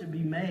covenant to be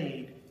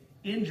made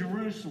in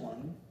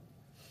Jerusalem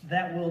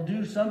that will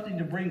do something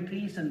to bring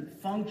peace and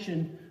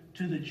function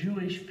to the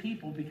Jewish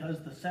people,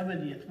 because the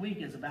 70th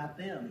week is about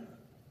them.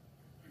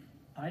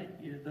 Right?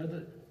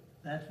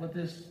 That's what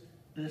this is.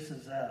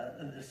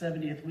 The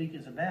 70th week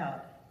is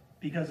about,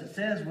 because it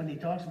says when he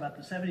talks about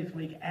the 70th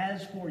week,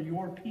 as for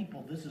your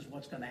people, this is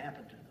what's going to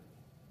happen to them.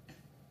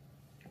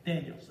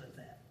 Daniel says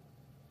that.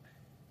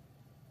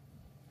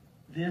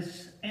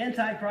 This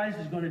Antichrist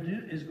is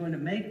going to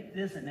make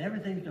this, and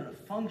everything's going to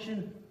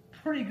function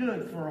pretty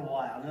good for a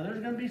while. Now,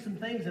 there's going to be some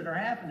things that are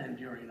happening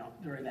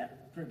during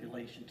that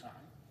tribulation time.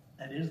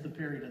 That is the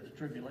period of the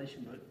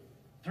tribulation. But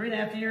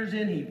 3.5 years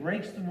in, he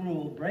breaks the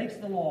rule, breaks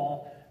the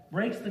law,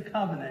 breaks the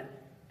covenant,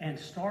 and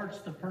starts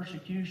the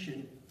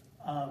persecution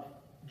of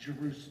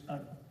Jews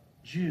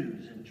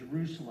and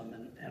Jerusalem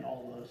and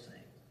all those things.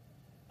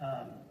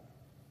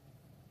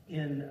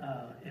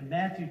 In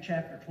Matthew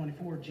chapter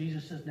 24,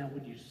 Jesus says, now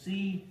when you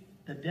see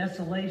the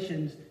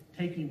desolations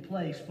taking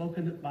place,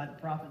 spoken by the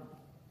prophet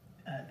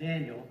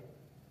Daniel,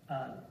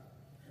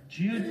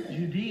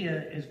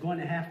 Judea is going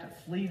to have to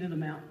flee to the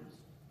mountains.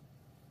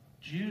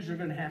 Jews are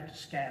going to have to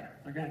scatter.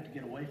 They're going to have to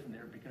get away from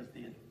there, because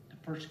the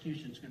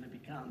persecution is going to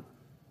become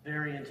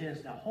very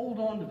intense. Now hold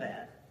on to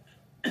that,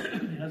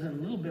 because in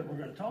a little bit we're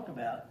going to talk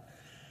about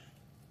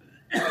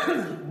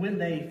when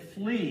they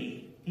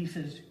flee. He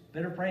says,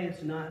 better pray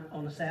it's not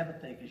on a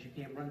Sabbath day, because you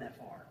can't run that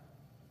far.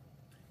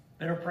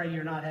 Better pray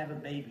you're not having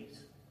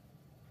babies,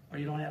 or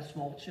you don't have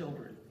small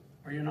children,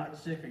 or you're not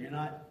sick, or you're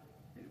not,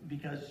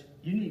 because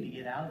you need to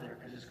get out of there,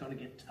 because it's going to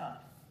get tough.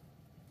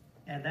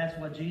 And that's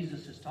what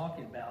Jesus is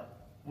talking about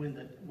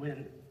when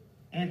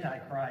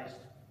Antichrist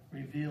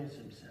reveals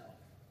himself.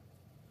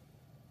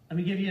 Let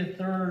me give you a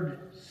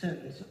third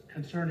sentence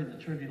concerning the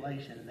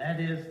tribulation, and that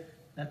is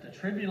that the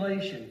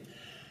tribulation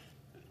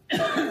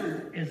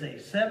is a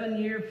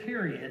 7-year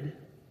period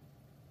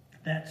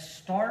that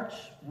starts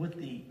with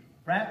the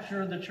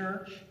rapture of the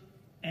church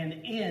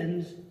and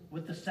ends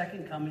with the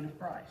second coming of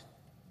Christ.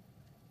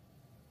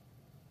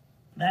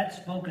 That's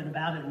spoken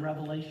about in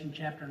Revelation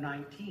chapter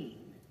 19.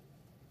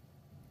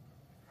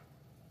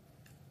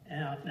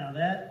 Now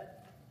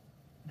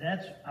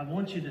that's I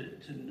want you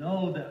to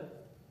know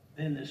that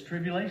in this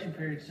tribulation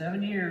period,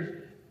 7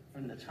 years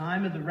from the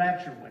time of the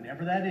rapture,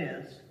 whenever that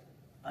is,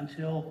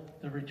 until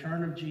the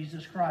return of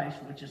Jesus Christ,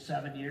 which is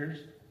 7 years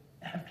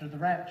after the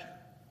rapture.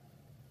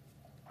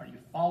 Are you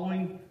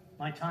following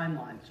my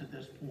timeline to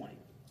this point?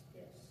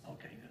 Yes.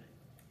 Okay,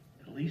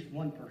 good. At least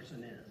one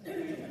person is.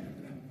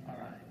 All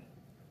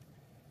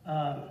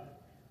right.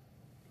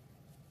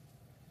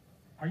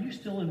 Are you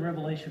still in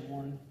Revelation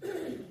 1?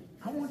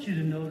 I want you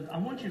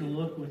to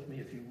look with me,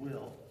 if you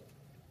will.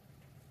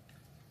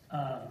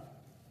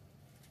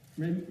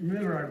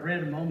 Remember, I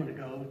read a moment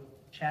ago,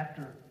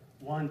 chapter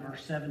 1,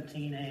 verse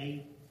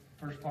 17a.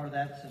 First part of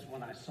that says,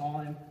 when I saw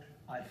him,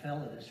 I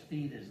fell at his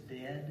feet as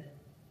dead.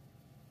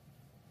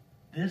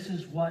 This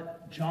is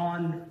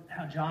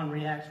how John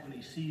reacts when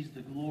he sees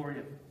the glory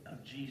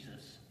of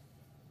Jesus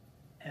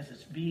as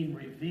it's being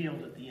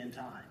revealed at the end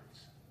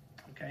times.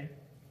 Okay?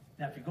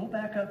 Now, if you go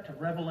back up to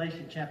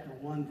Revelation chapter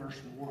 1, verse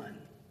 1,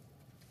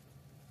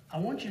 I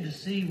want you to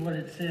see what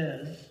it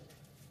says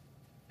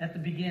at the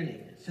beginning.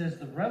 It says,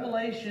 the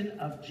revelation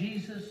of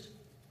Jesus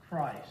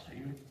Christ. So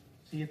you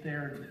see it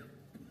there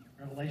in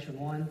Revelation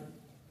 1.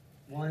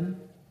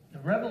 The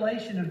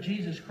revelation of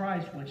Jesus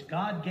Christ, which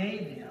God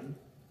gave him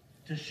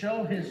to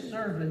show his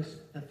servants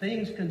the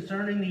things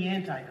concerning the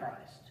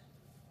Antichrist.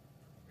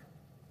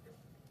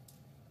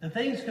 The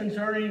things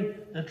concerning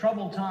the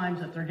troubled times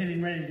that they're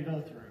getting ready to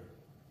go through.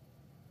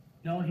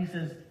 No, he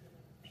says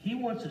he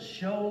wants to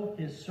show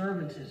his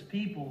servants, his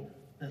people,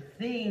 the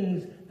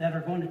things that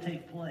are going to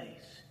take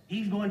place.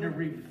 He's going to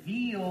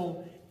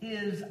reveal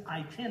his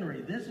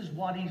itinerary. This is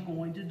what he's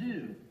going to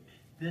do.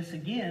 This,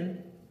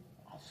 again,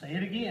 I'll say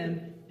it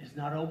again, is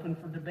not open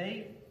for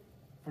debate,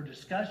 for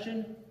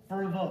discussion,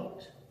 for a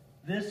vote.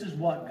 This is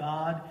what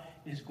God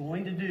is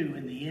going to do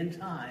in the end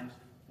times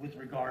with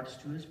regards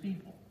to his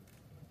people.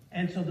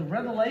 And so the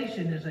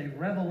revelation is a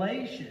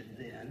revelation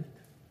then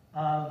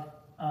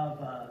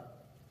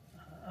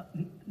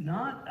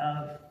not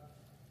of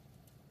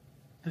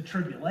the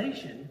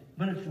tribulation,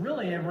 but it's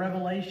really a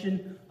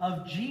revelation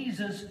of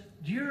Jesus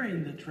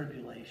during the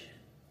tribulation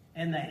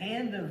and the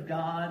hand of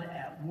God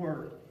at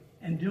work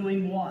and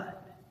doing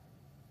what?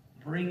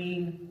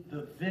 Bringing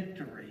the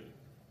victory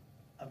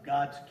of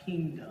God's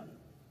kingdom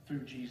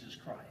through Jesus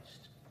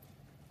Christ.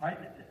 All right,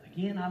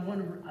 again, I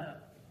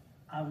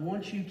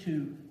want you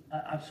to,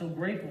 I'm so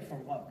grateful for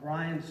what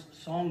Brian's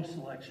song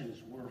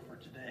selections were for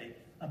today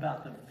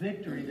about the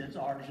victory that's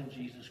ours in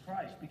Jesus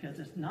Christ, because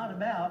it's not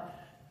about,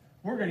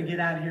 we're going to get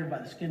out of here by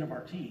the skin of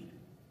our teeth.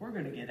 We're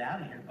going to get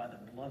out of here by the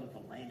blood of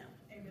the Lamb.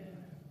 Amen.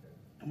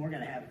 And we're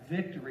going to have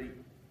victory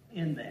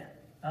in that.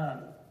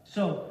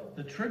 So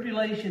the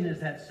tribulation is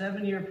that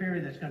 7-year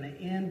period that's going to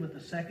end with the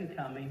second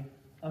coming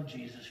of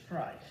Jesus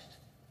Christ.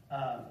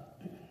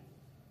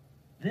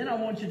 Then I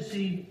want you to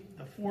see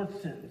the fourth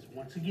sentence.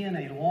 Once again,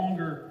 a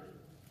longer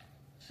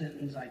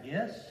sentence, I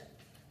guess.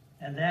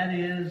 And that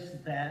is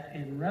that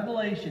in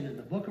Revelation, in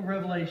the book of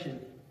Revelation,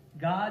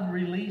 God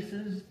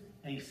releases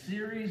a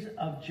series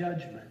of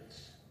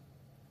judgments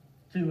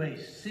through a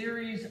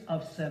series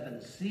of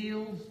 7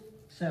 seals,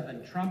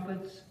 7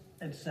 trumpets,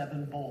 and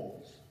 7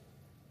 bowls.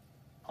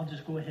 I'll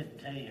just go ahead and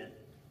tell you,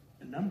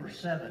 the number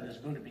 7 is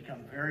going to become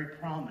very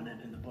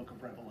prominent in the book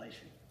of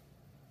Revelation.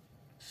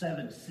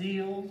 7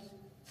 seals,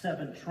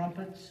 7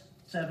 trumpets,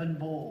 7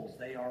 bowls.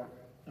 They are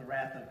the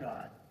wrath of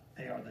God.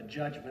 They are the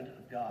judgment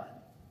of God.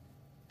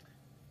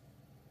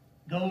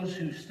 Those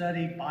who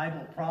study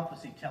Bible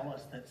prophecy tell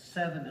us that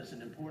 7 is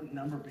an important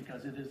number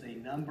because it is a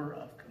number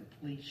of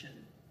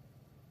completion.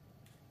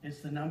 It's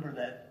the number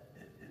that,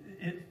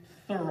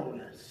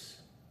 thoroughness.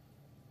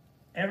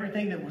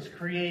 Everything that was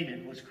created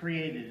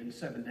in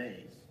 7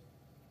 days.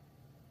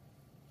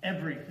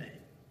 Everything.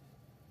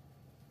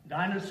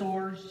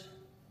 Dinosaurs,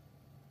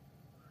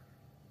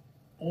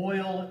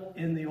 oil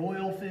in the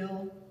oil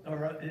field,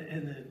 or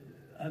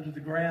under the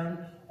ground,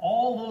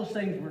 all those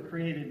things were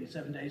created in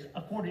 7 days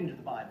according to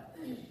the Bible.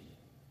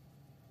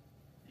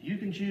 You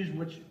can choose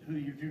if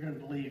you're going to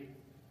believe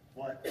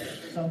what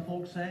some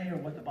folks say or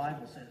what the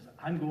Bible says.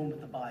 I'm going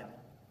with the Bible.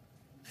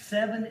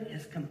 7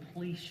 is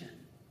completion.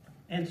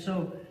 And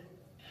so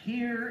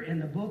here in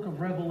the book of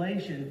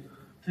Revelation,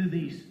 through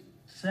these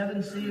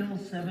 7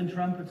 seals, 7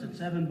 trumpets, and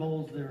 7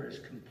 bowls, there is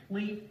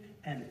complete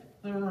and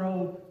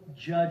thorough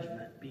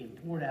judgment being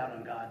poured out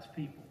on God's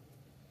people.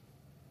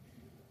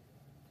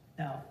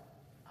 Now,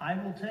 I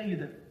will tell you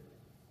that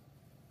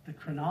the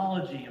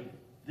chronology of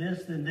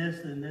this and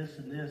this and this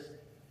and this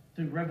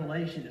through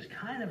Revelation is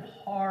kind of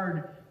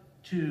hard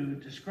to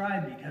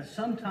describe because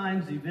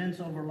sometimes the events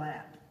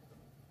overlap.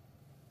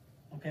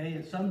 Okay,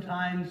 and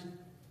sometimes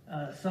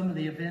some of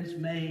the events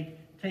may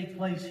take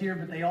place here,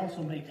 but they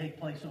also may take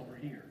place over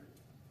here.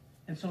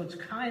 And so it's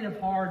kind of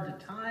hard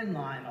to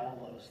timeline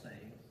all those things.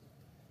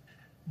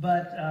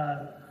 But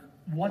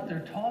what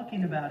they're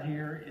talking about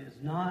here is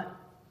not,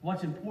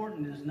 what's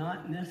important is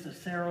not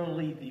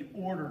necessarily the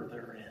order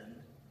they're in,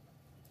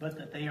 but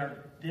that they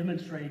are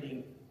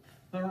demonstrating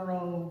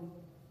thorough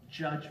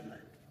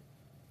judgment.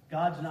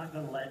 God's not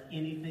going to let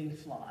anything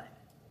slide.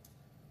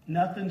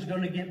 Nothing's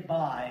going to get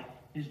by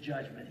his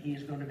judgment. He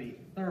is going to be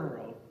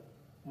thorough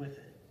with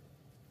it.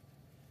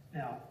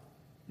 Now,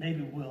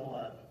 maybe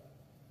we'll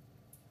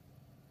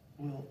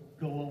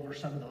go over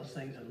some of those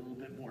things in a little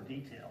bit more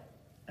detail.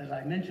 As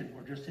I mentioned,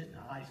 we're just hitting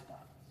the high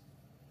spots.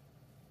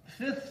 The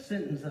fifth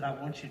sentence that I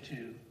want you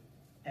to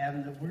have,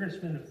 and we're going to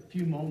spend a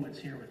few moments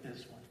here with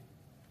this one.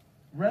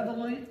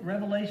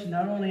 Revelation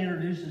not only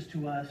introduces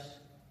to us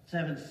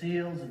 7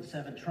 seals and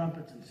 7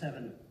 trumpets and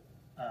 7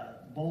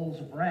 bowls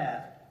of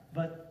wrath,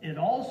 but it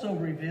also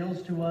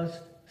reveals to us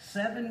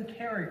 7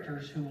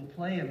 characters who will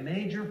play a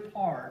major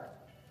part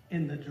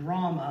in the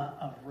drama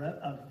of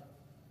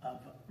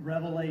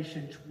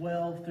Revelation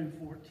 12 through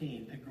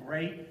 14, the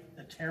great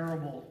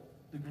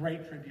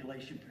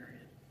tribulation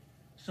period.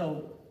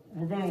 So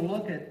we're going to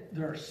look at,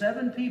 there are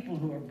 7 people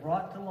who are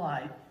brought to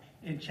light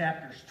in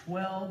chapters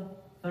 12,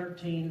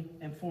 13,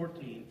 and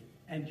 14,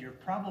 and you're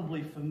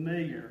probably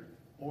familiar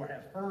or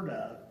have heard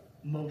of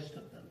most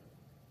of them.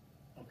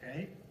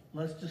 Okay?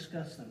 Let's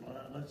discuss them.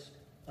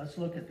 Let's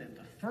look at them.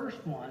 The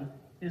first one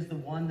is the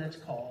one that's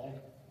called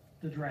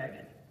the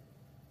dragon.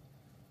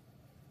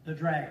 The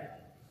dragon.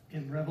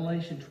 In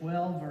Revelation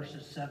 12,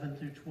 verses 7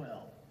 through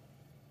 12.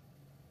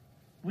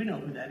 We know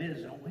who that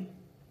is, don't we?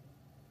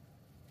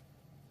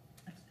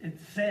 It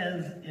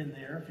says in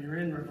there, if you're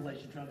in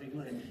Revelation 12,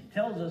 it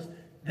tells us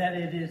that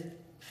it is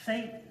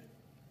Satan,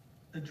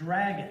 the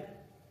dragon,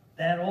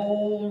 that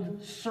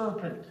old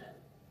serpent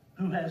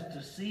who has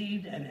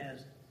deceived and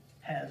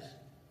has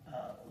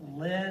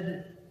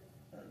led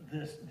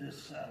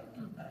this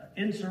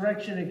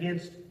insurrection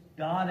against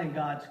God and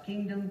God's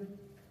kingdom,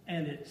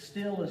 and it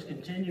still is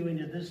continuing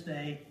to this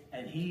day,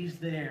 and he's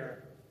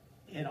there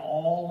in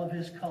all of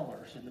his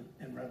colors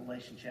in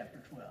Revelation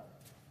chapter 12.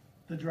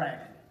 The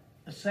dragon.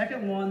 The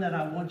second one that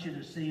I want you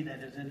to see that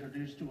is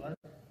introduced to us,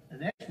 the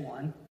next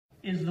one,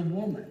 is the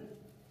woman.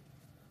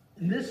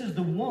 And this is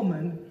the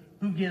woman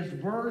who gives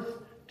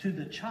birth to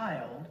the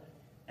child,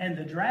 and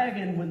the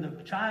dragon, when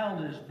the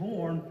child is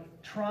born,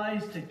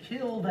 tries to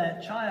kill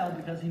that child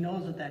because he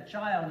knows that that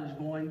child is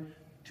going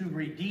to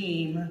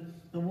redeem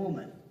the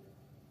woman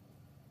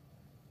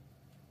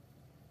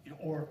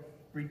or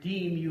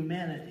redeem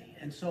humanity.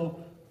 And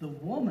so the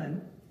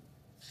woman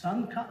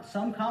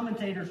Some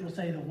commentators will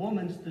say the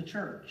woman's the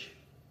church.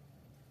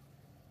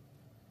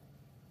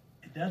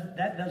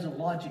 That doesn't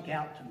logic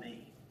out to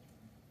me.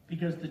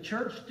 Because the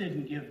church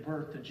didn't give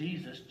birth to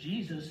Jesus.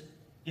 Jesus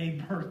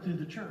gave birth to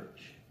the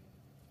church.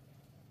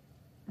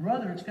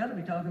 Rather, it's got to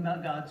be talking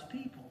about God's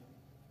people.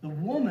 The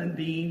woman,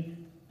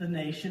 being the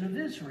nation of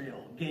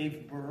Israel,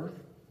 gave birth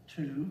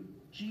to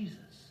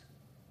Jesus,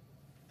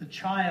 the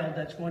child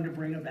that's going to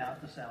bring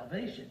about the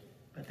salvation.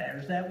 But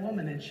there's that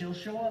woman, and she'll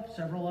show up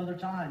several other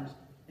times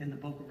in the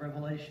book of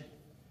Revelation.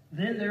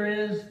 Then there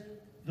is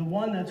the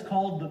one that's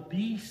called the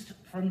beast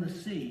from the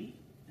sea.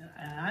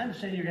 And I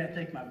understand you're going to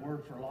take my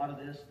word for a lot of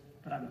this,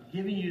 but I'm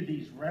giving you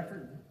these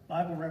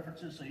Bible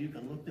references so you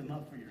can look them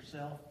up for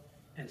yourself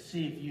and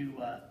see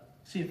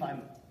if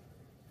I'm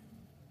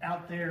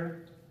out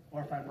there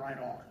or if I'm right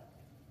on.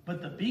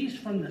 But the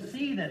beast from the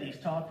sea that he's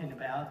talking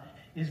about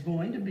is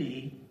going to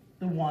be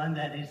the one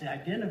that is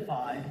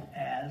identified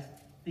as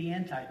the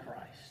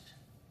Antichrist.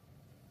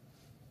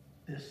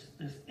 This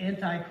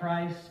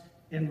Antichrist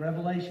in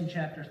Revelation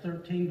chapter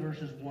 13,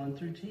 verses 1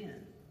 through 10.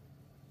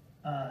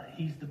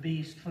 He's the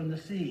beast from the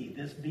sea.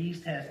 This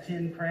beast has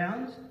 10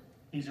 crowns.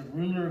 He's a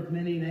ruler of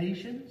many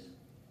nations.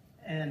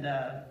 And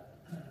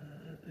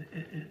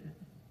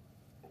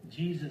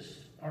Jesus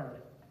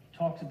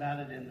talks about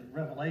it in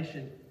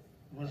Revelation,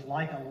 was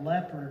like a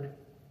leopard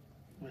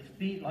with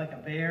feet like a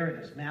bear, and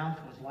his mouth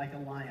was like a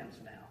lion's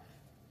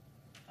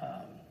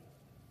mouth.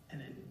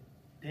 And in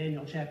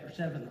Daniel chapter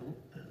 7,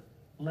 the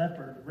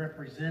leopard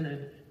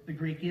represented the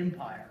Greek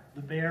Empire.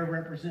 The bear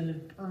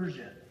represented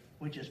Persia,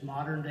 which is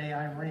modern-day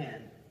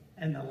Iran.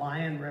 And the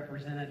lion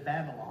represented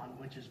Babylon,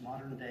 which is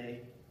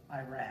modern-day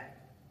Iraq.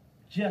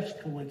 Just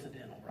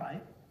coincidental,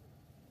 right?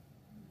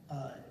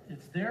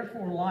 It's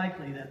therefore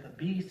likely that the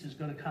beast is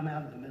going to come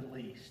out of the Middle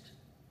East.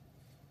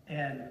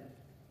 And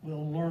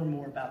we'll learn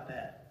more about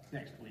that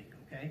next week,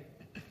 okay?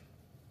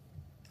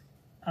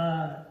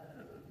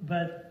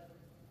 But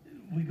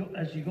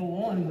as you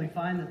go on, we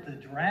find that the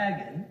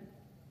dragon,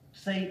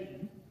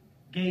 Satan,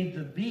 gave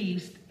the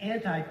beast,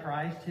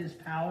 Antichrist, his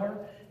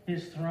power,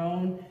 his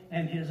throne,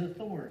 and his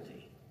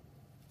authority.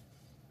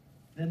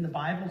 Then the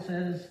Bible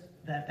says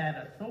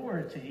that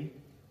authority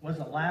was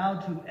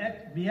allowed to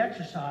be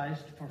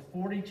exercised for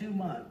 42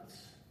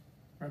 months.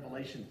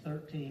 Revelation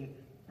 13,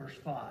 verse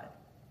 5.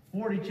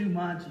 42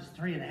 months is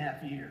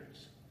 3.5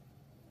 years.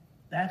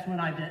 That's when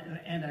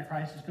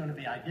Antichrist is going to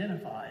be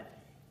identified,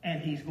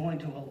 and he's going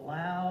to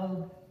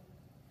allow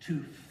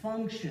to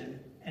function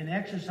and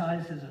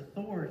exercise his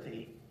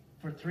authority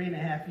for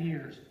 3.5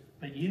 years.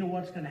 But you know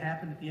what's going to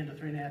happen at the end of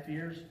 3.5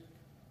 years?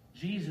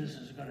 Jesus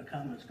is going to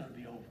come and it's going to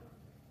be over.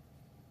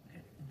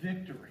 Okay.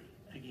 Victory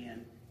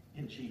again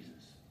in Jesus.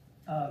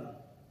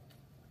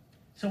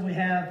 So we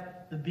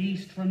have the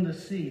beast from the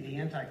sea, the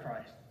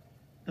Antichrist.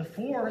 The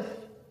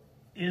fourth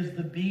is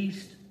the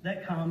beast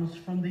that comes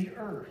from the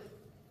earth.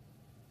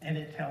 And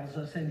it tells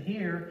us in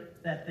here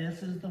that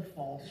this is the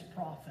false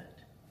prophet.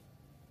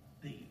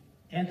 The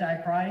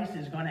Antichrist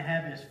is going to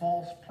have his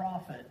false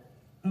prophet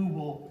who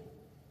will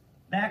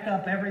back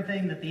up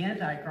everything that the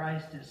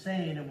Antichrist is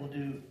saying and will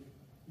do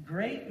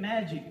great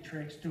magic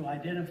tricks to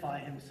identify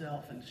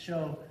himself and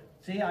show,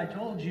 see, I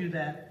told you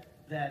that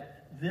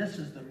this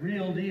is the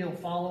real deal,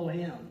 follow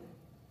him.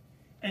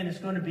 And it's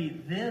going to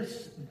be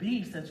this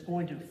beast that's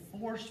going to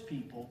force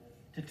people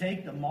to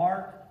take the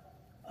mark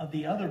of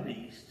the other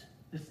beast.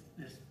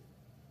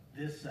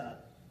 This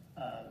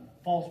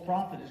false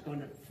prophet is going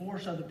to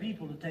force other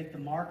people to take the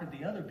mark of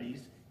the other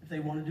beast if they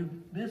want to do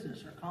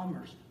business or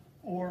commerce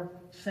or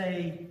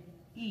say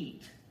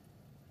eat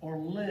or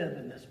live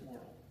in this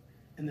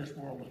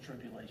world of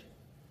tribulation.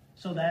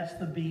 So that's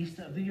the beast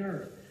of the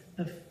earth.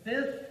 The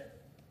fifth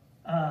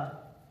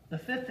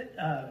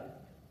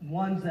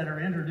ones that are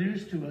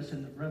introduced to us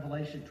in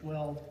Revelation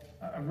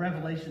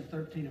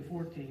 13 and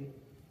 14,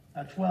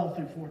 12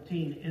 through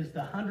 14, is the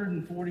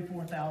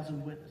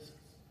 144,000 witnesses.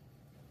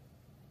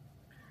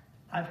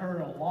 I've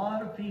heard a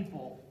lot of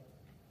people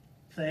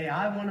say,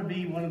 I want to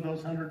be one of those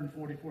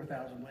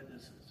 144,000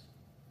 witnesses.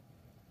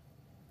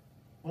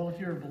 Well, if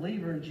you're a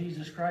believer in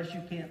Jesus Christ,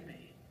 you can't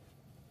be.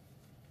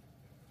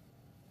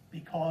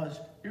 Because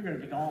you're going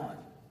to be gone.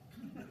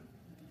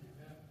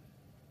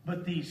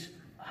 But these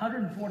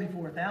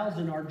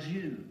 144,000 are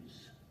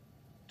Jews.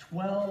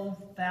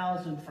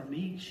 12,000 from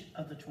each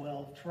of the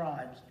 12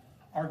 tribes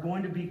are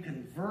going to be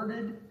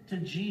converted to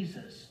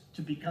Jesus,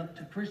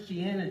 to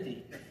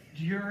Christianity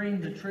during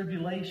the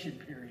tribulation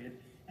period,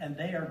 and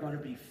they are going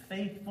to be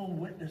faithful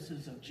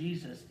witnesses of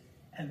Jesus,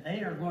 and they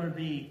are going to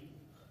be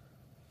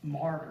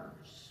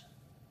martyrs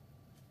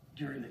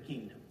during the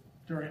kingdom,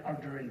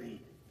 during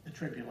the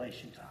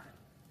tribulation time.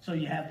 So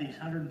you have these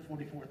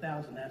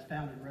 144,000. That's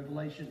found in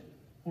Revelation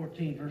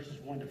 14, verses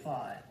 1 to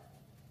 5.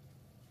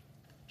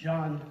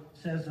 John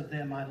says of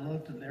them, I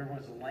looked, and there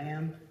was a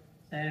lamb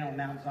standing on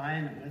Mount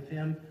Zion, and with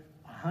him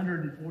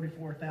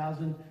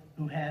 144,000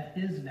 who had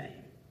his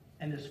name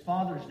and his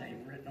father's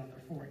name written on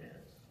their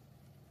foreheads.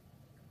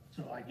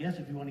 So I guess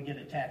if you want to get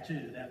a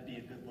tattoo, that would be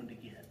a good one to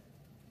get.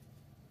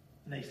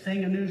 And they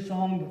sang a new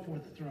song before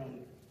the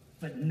throne,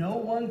 But no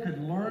one could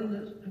learn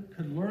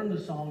the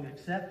song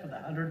except for the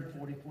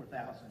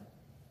 144,000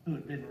 who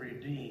had been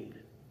redeemed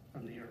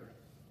from the earth.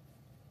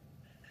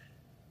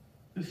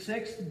 The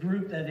sixth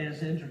group that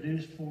is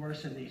introduced for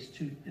us in these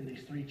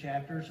three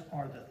chapters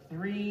are the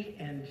three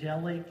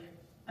angelic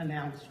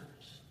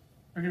announcers.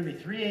 There are going to be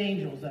three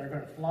angels that are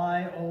going to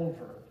fly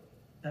over,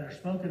 that are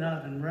spoken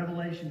of in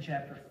Revelation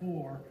chapter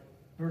 4,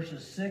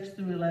 verses 6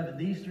 through 11.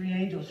 These three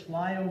angels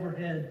fly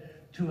overhead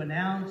to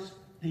announce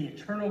the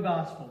eternal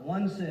gospel.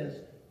 One says,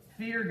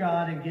 "Fear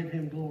God and give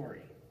him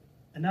glory."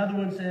 Another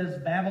one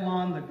says,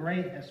 "Babylon the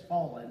Great has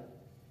fallen."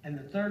 And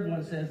the third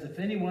one says, "If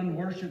anyone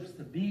worships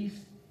the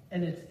beast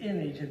and its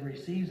image and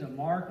receives a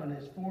mark on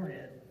his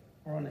forehead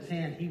or on his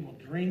hand, he will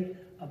drink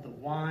of the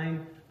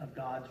wine of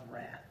God's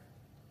wrath."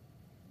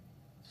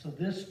 So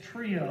this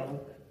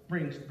trio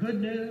brings good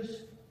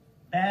news,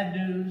 bad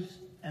news,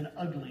 and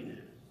ugly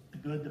news. The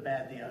good, the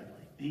bad, the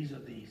ugly. These are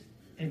these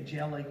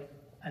angelic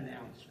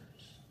announcers.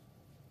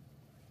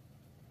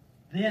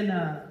 Then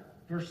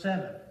verse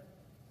 7.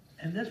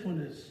 And this one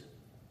is,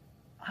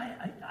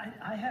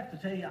 I have to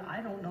tell you,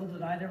 I don't know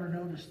that I'd ever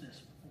noticed this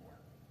before.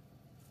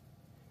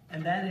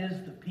 And that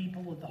is the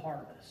people of the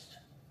harvest.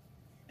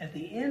 At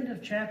the end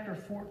of chapter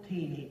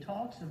 14, he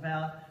talks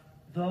about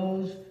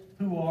those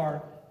who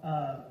are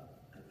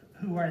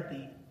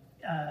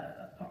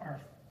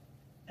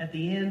at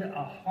the end,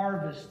 a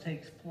harvest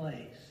takes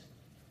place.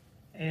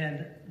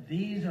 And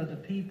these are the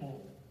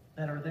people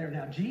that are there.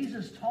 Now,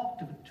 Jesus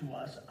talked to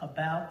us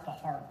about the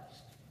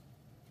harvest.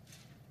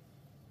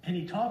 And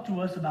he talked to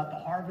us about the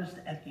harvest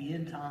at the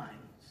end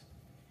times.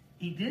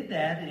 He did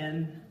that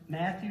in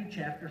Matthew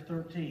chapter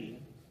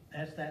 13.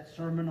 That's that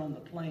Sermon on the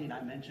Plain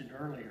I mentioned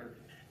earlier.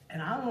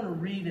 And I want to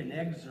read an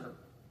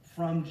excerpt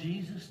from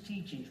Jesus'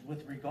 teachings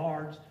with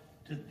regards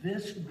to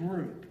this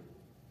group.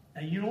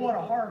 Now, you know what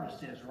a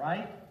harvest is,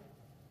 right?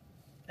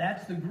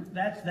 That's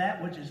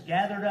that which is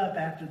gathered up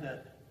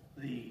after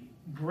the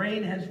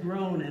grain has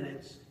grown and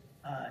it's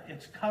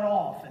cut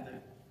off, and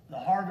the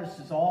harvest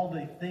is all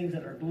the things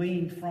that are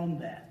gleaned from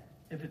that.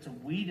 If it's a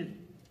wheat,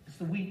 it's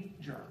the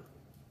wheat germ,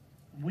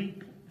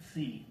 wheat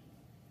seed.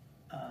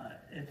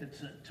 If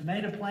it's a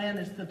tomato plant,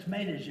 it's the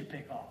tomatoes you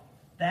pick off.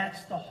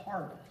 That's the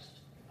harvest.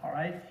 All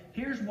right?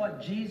 Here's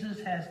what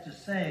Jesus has to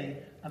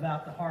say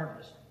about the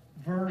harvest.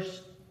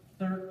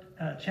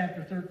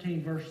 Chapter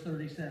 13, verse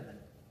 37.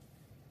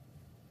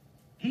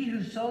 He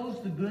who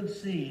sows the good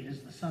seed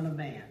is the Son of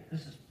Man.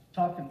 This is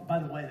talking, by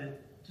the way,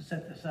 to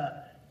set this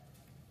up.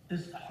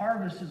 This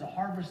harvest is a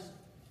harvest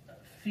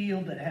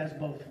field that has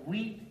both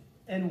wheat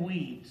and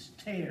weeds,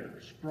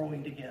 tares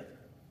growing together.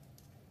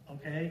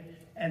 Okay?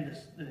 And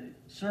the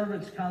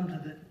servants come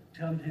to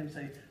him and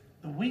say,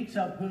 "The wheat's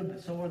up good,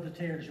 but so are the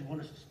tares. You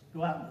want us to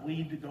go out and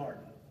weed the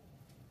garden.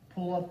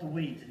 Pull up the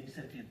weeds." And he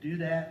said, if you do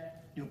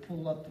that, you'll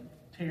pull up the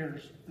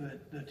tares.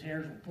 The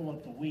tares will pull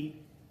up the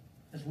wheat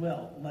as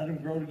well. Let them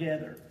grow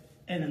together.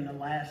 And in the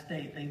last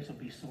day, things will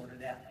be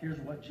sorted out. Here's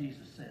what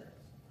Jesus says.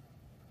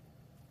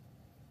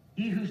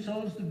 He who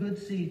sows the good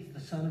seeds is the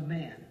Son of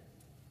Man.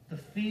 The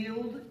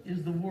field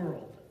is the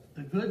world.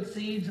 The good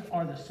seeds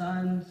are the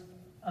sons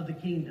of the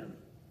kingdom,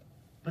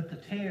 but the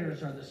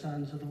tares are the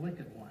sons of the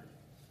wicked one.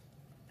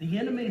 The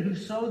enemy who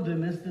sowed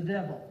them is the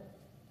devil.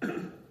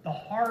 The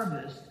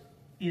harvest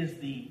is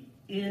the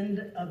end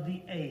of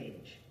the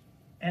age,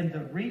 and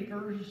the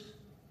reapers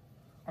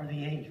are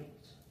the angels.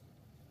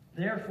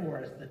 Therefore,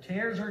 as the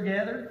tares are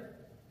gathered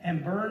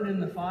and burned in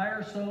the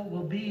fire, so it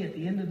will be at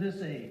the end of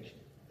this age.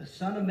 The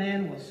Son of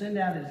Man will send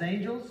out his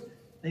angels.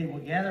 They will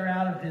gather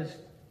out of his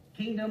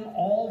kingdom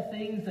all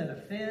things that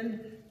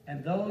offend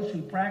and those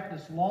who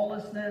practice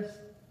lawlessness,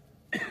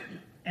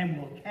 and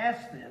will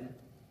cast them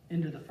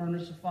into the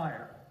furnace of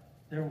fire.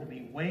 There will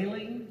be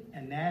wailing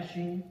and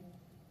gnashing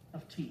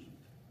of teeth.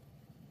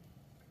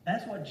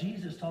 That's what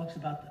Jesus talks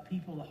about the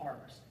people of the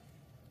harvest.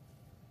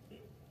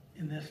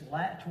 In this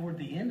toward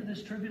the end of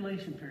this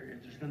tribulation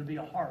period, there's going to be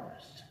a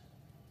harvest.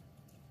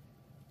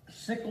 The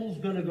sickle's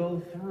going to go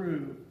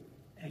through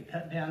and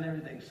cut down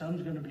everything.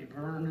 Some's going to be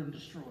burned and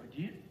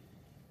destroyed.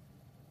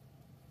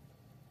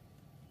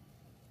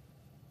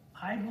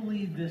 I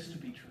believe this to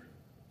be true.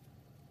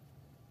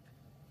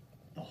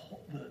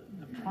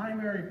 The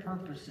primary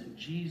purpose in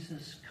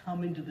Jesus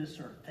coming to this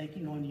earth,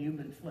 taking on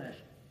human flesh,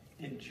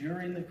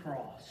 enduring the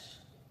cross,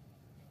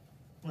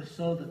 was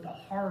so that the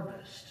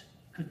harvest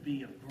could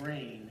be of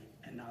grain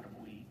and not of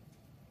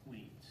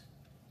weeds.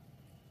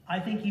 I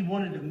think he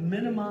wanted to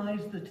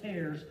minimize the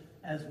tares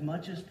as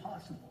much as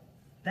possible.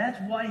 That's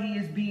why he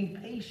is being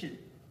patient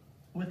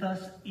with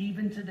us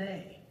even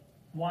today.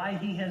 Why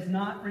he has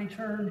not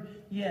returned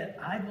yet.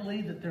 I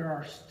believe that there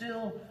are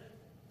still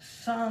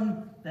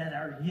some that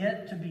are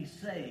yet to be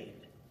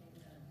saved.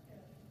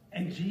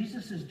 And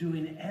Jesus is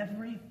doing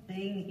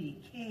everything he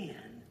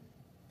can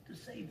to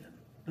save them.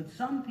 But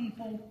some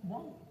people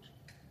won't.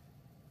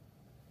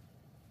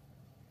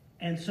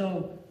 And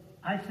so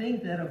I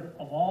think that of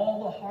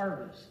all the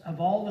harvests, of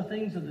all the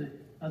things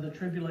of the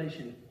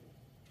tribulation,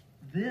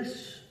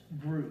 this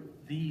group,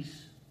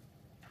 these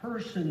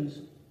persons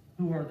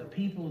who are the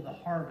people of the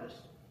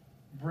harvest,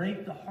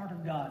 break the heart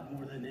of God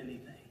more than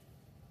anything.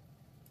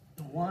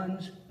 The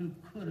ones who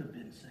could have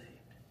been saved,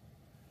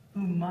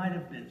 who might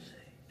have been saved,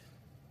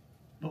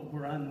 but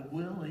were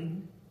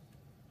unwilling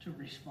to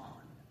respond.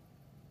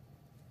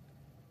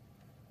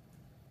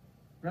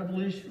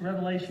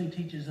 Revelation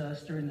teaches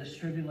us during this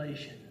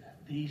tribulation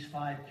these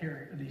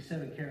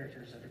seven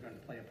characters that are going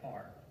to play a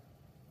part.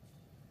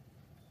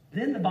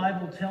 Then the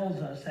Bible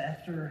tells us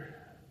after,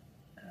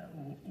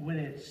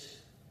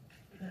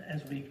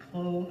 as we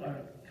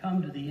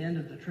come to the end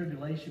of the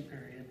tribulation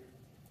period,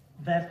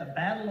 that the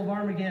Battle of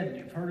Armageddon,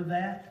 you've heard of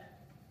that?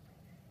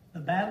 The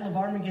Battle of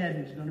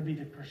Armageddon is going to be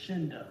the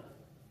crescendo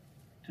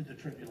to the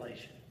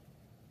tribulation.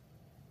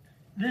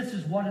 This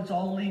is what it's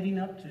all leading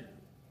up to.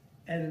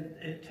 And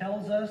it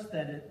tells us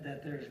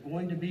that there's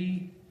going to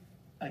be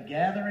a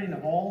gathering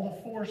of all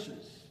the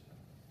forces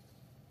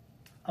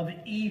of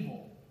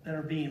evil that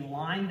are being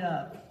lined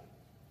up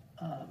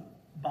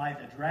by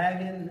the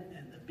dragon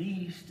and the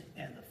beast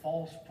and the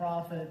false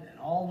prophet and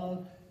all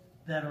those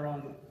that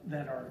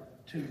are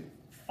to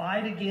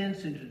fight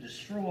against and to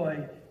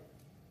destroy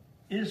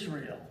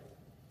Israel.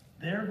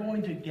 They're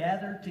going to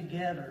gather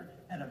together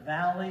at a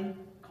valley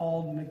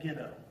called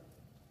Megiddo.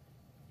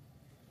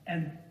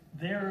 And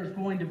there is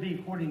going to be,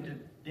 according to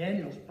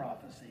Daniel's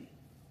prophecy,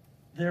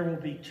 there will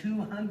be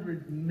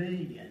 200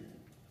 million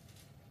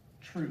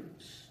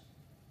troops,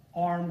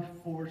 armed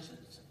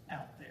forces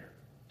out there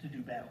to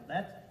do battle.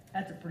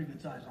 That's a pretty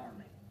good sized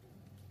army.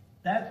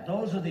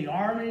 Those are the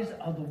armies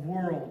of the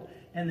world,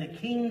 and the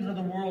kings of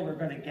the world are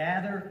going to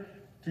gather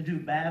to do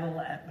battle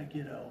at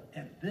Megiddo.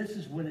 And this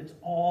is when it's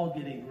all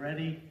getting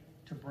ready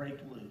to break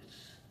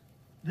loose.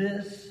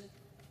 This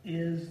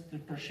is the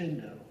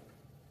crescendo.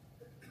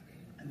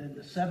 And then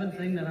the seventh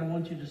thing that I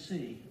want you to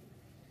see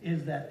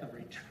is that the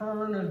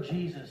return of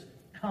Jesus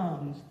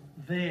comes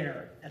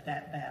there at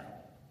that battle.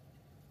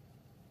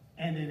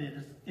 And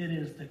it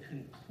is the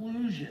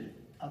conclusion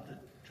of the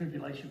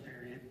tribulation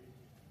period.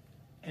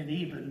 And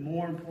even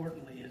more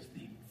importantly is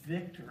the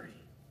victory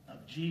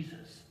of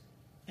Jesus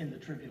in the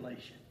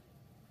tribulation.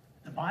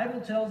 The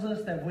Bible tells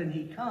us that when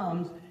he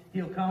comes,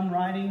 he'll come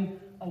riding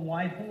a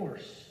white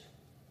horse.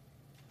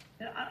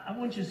 I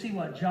want you to see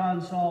what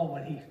John saw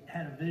when he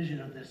had a vision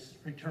of this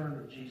return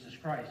of Jesus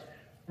Christ.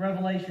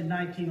 Revelation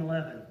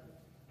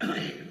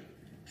 19:11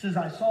 says,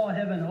 I saw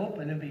heaven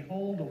open, and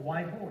behold, a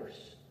white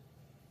horse.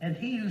 And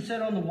he who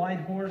sat on the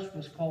white horse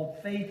was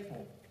called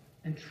Faithful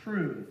and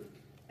True.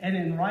 And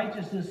in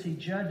righteousness he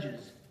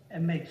judges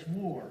and makes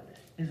war.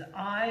 His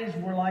eyes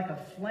were like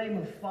a flame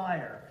of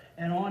fire,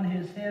 and on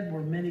his head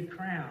were many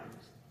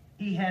crowns.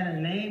 He had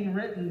a name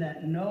written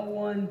that no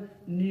one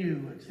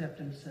knew except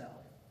himself.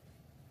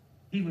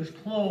 He was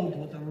clothed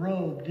with a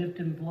robe dipped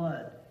in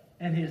blood,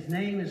 and his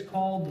name is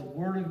called the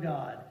Word of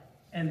God.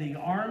 And the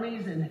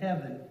armies in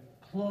heaven,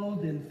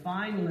 clothed in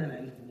fine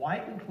linen,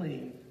 white and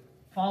clean,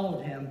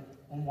 followed him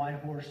on white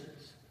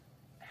horses.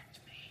 That's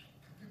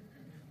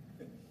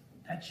me.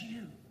 That's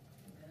you.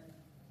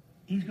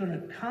 He's going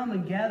to come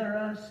and gather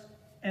us,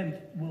 and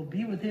we'll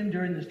be with him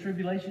during this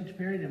tribulation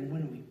period. And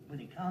when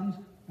he comes,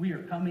 we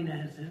are coming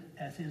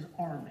as his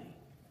army.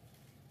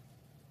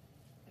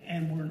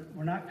 And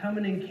we're not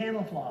coming in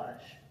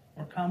camouflage.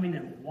 We're coming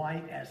in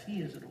white as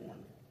he is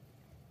adorned.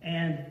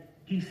 And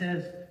he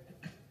says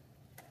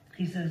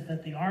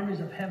that the armies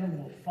of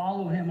heaven will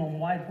follow him on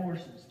white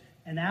horses.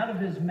 And out of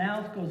his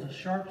mouth goes a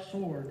sharp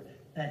sword,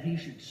 that he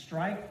should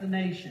strike the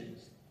nations.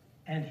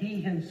 And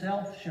he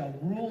himself shall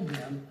rule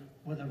them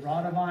with a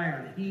rod of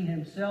iron. He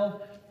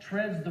himself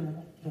treads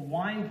the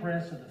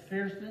winepress of the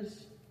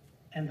fierceness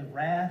and the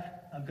wrath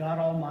of God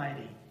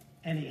Almighty.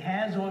 And he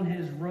has on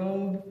his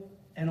robe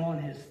and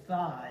on his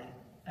thigh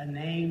a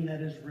name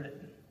that is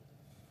written,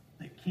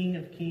 the King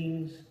of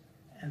Kings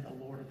and the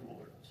Lord of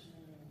Lords.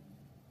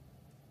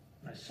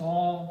 And I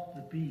saw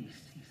the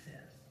beast, he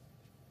says,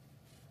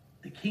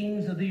 the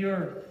kings of the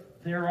earth,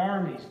 their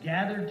armies,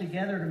 gathered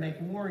together to make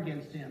war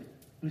against him,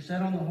 who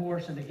sat on the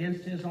horse, and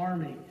against his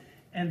army.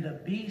 And the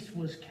beast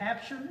was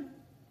captured.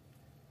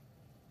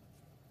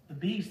 The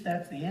beast,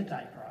 that's the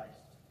Antichrist,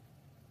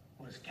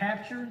 was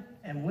captured,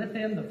 and with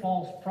him the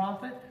false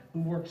prophet,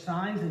 who worked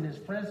signs in his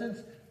presence,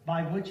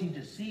 by which he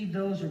deceived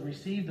those who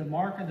received the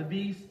mark of the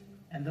beast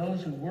and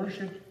those who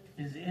worshiped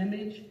his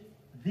image.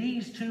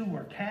 These two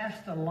were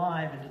cast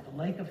alive into the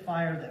lake of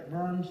fire that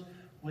burns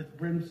with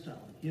brimstone.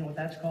 You know what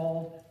that's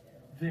called?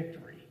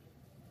 Victory.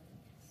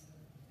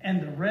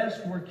 And the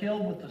rest were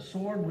killed with the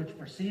sword which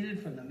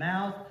proceeded from the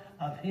mouth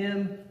of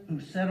him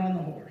who sat on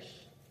the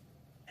horse.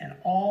 And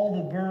all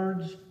the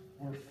birds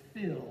were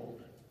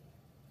filled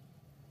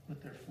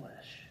with their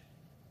flesh.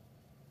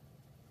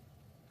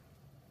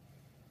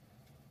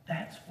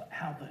 That's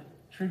how the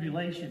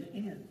tribulation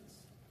ends.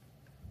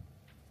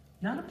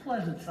 Not a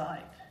pleasant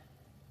sight.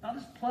 Not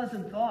a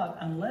pleasant thought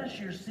unless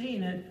you're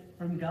seeing it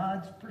from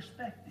God's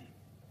perspective.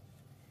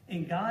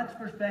 In God's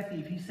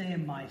perspective, he's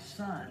saying, my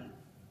son,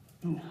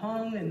 who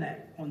hung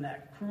on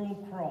that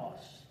cruel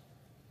cross,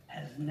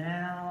 has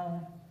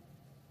now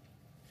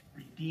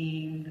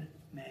redeemed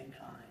mankind.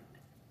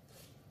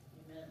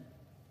 Amen.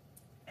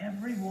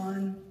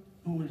 Everyone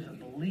who is a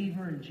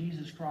believer in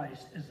Jesus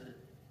Christ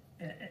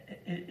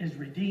is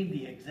redeemed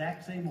the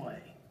exact same way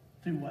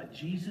through what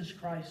Jesus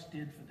Christ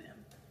did for them.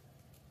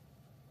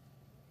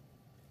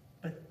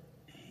 But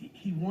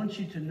he wants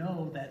you to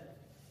know that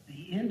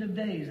the end of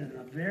days and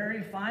the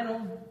very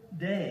final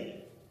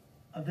day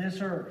of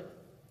this earth,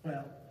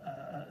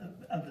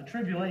 of the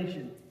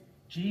tribulation,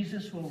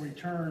 Jesus will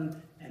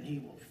return and he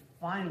will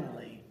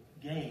finally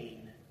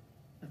gain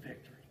the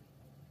victory.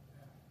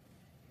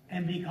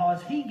 And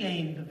because he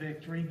gained the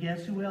victory,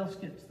 guess who else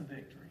gets the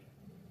victory?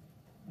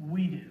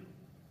 We do.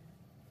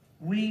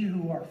 We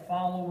who are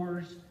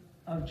followers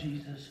of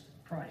Jesus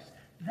Christ.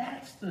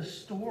 That's the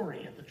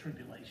story of the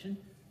tribulation.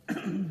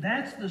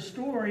 That's the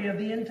story of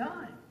the end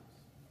times.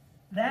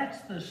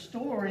 That's the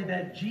story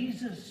that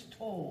Jesus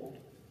told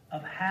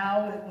of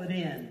how it would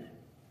end.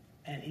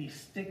 And he's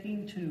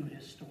sticking to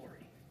his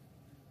story.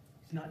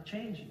 He's not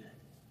changing it.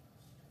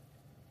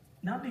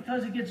 Not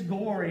because it gets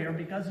gory or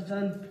because it's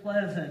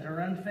unpleasant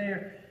or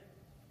unfair.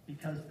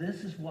 Because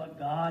this is what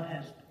God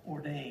has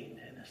ordained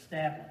and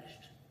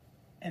established.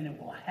 And it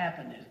will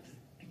happen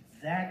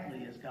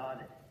exactly as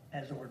God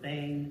has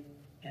ordained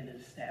and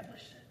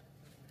established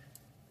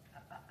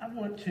it. I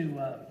want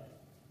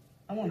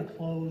to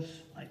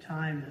close my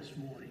time this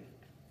morning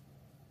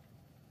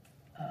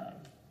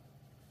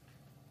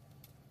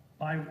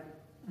by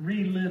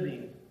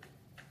reliving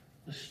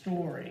the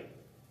story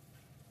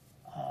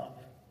of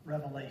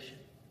Revelation.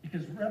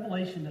 Because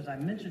Revelation, as I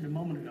mentioned a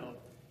moment ago,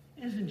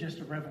 isn't just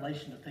a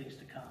revelation of things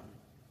to come.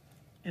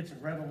 It's a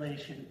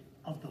revelation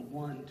of the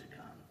one to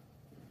come.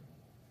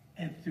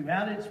 And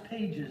throughout its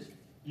pages,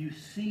 you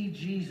see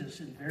Jesus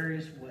in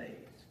various ways.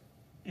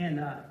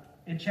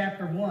 In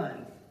chapter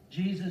 1,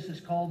 Jesus is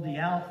called the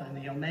Alpha and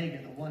the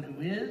Omega, the one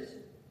who is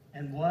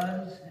and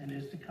was and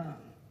is to come.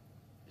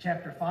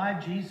 Chapter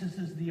 5, Jesus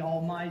is the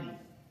Almighty,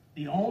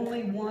 the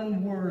only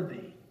one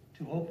worthy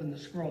to open the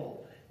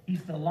scroll.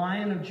 He's the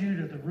Lion of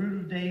Judah, the Root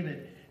of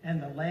David,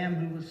 and the Lamb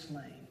who was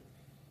slain.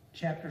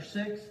 Chapter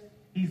 6,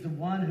 he's the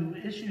one who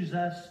issues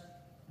us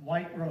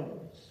white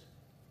robes.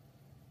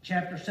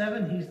 Chapter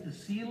 7, he's the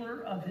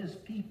sealer of his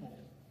people.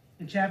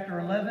 In chapter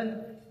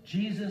 11,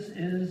 Jesus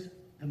is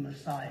the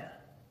Messiah.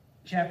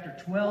 Chapter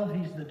 12,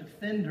 he's the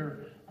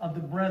defender of the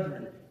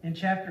brethren. In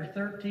chapter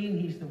 13,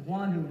 he's the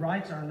one who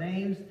writes our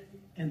names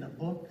in the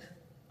book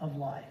of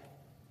life.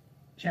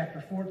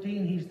 Chapter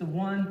 14, he's the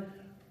one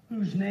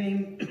whose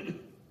name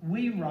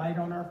we write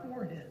on our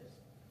foreheads.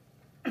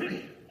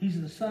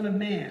 He's the Son of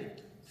Man,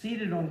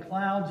 seated on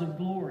clouds of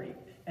glory,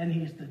 and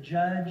he's the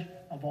judge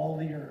of all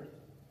the earth.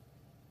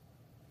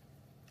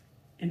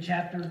 In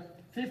chapter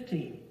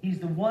 15, he's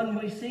the one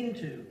we sing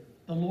to,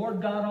 the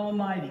Lord God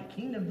Almighty,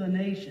 King of the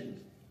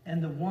nations,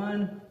 and the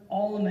one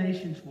all the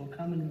nations will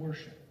come and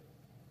worship.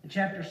 In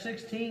chapter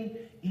 16,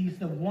 he's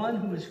the one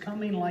who is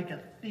coming like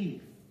a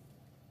thief,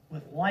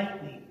 with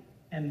lightning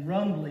and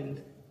rumblings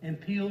and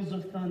peals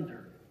of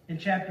thunder. In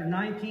chapter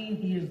 19,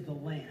 he is the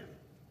Lamb,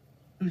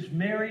 whose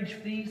marriage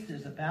feast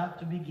is about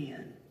to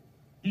begin.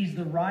 He's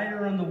the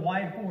rider on the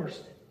white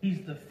horse.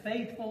 He's the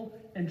faithful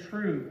and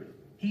true.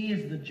 He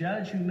is the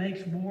judge who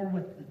makes war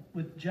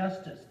with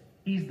justice.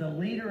 He's the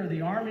leader of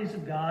the armies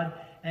of God,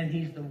 and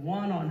he's the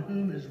one on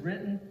whom is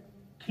written,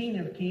 King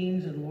of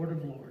kings and Lord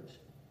of lords.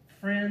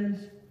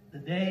 Friends, the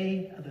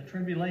day of the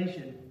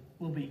tribulation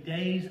will be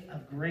days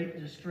of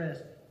great distress,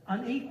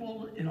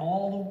 unequaled in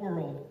all the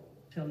world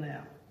till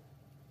now.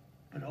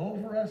 But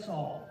over us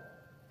all,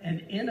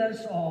 and in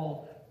us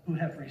all who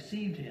have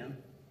received him,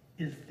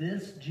 is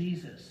this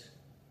Jesus,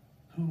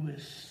 who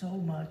is so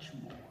much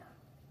more.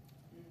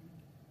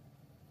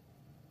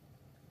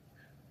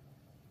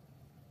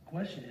 The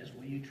question is,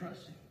 will you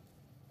trust him?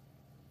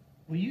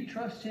 Will you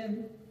trust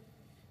him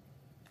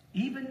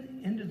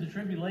even into the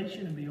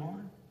tribulation and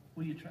beyond?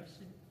 Will you trust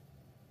him?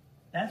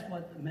 That's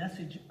what the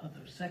message of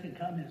the second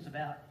coming is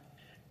about.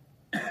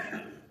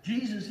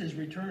 Jesus is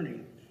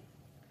returning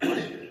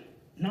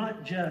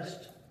not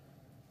just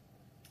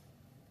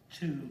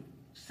to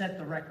set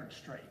the record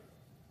straight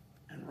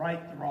and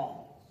right the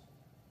wrongs,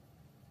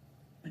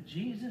 but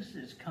Jesus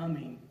is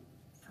coming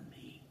for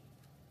me.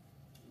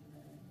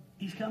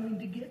 He's coming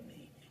to get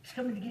me. He's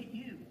coming to get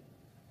you.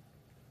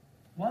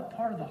 What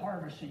part of the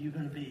harvest are you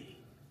going to be?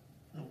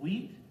 The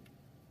wheat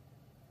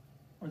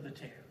or the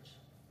tares?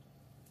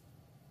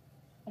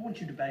 I want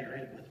you to bow your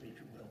head with me, if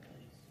you will,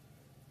 please.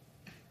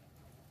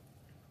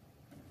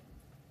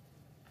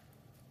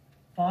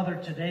 Father,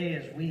 today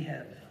as we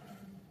have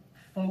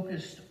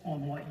focused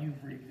on what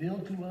you've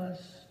revealed to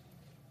us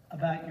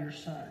about your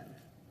Son,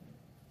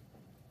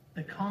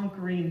 the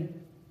conquering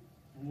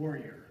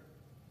warrior,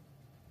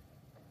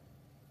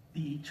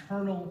 the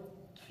eternal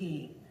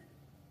King,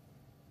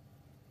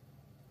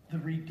 the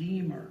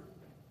Redeemer,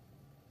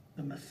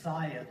 the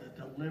Messiah,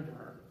 the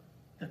Deliverer,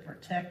 the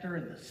Protector,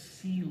 and the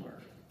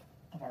Sealer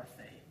of our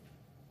faith.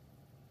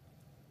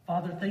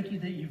 Father, thank you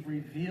that you've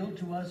revealed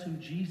to us who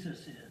Jesus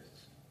is.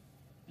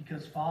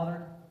 Because,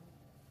 Father,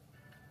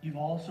 you've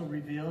also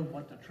revealed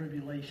what the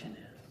tribulation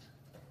is.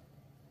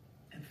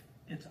 And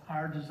it's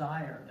our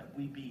desire that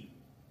we be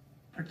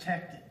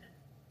protected,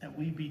 that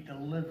we be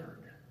delivered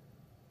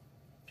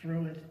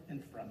through it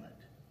and from it.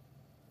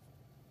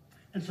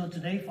 And so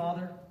today,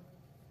 Father,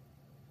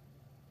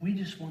 we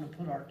just want to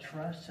put our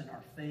trust and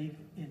our faith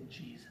in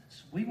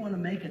Jesus. We want to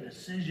make a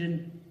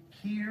decision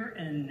here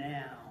and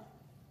now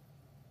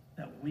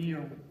that we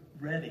are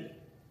ready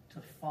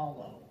to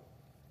follow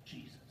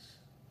Jesus.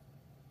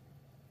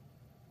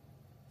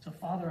 So,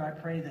 Father, I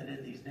pray that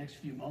in these next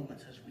few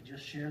moments, as we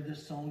just share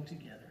this song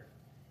together,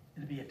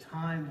 it'll be a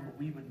time where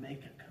we would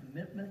make a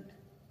commitment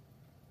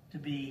to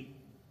be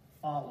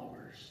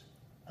followers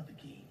of the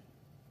King.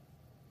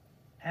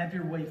 Have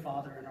your way,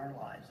 Father, in our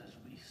lives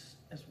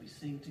as we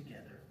sing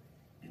together.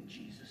 In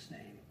Jesus'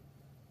 name,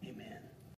 amen.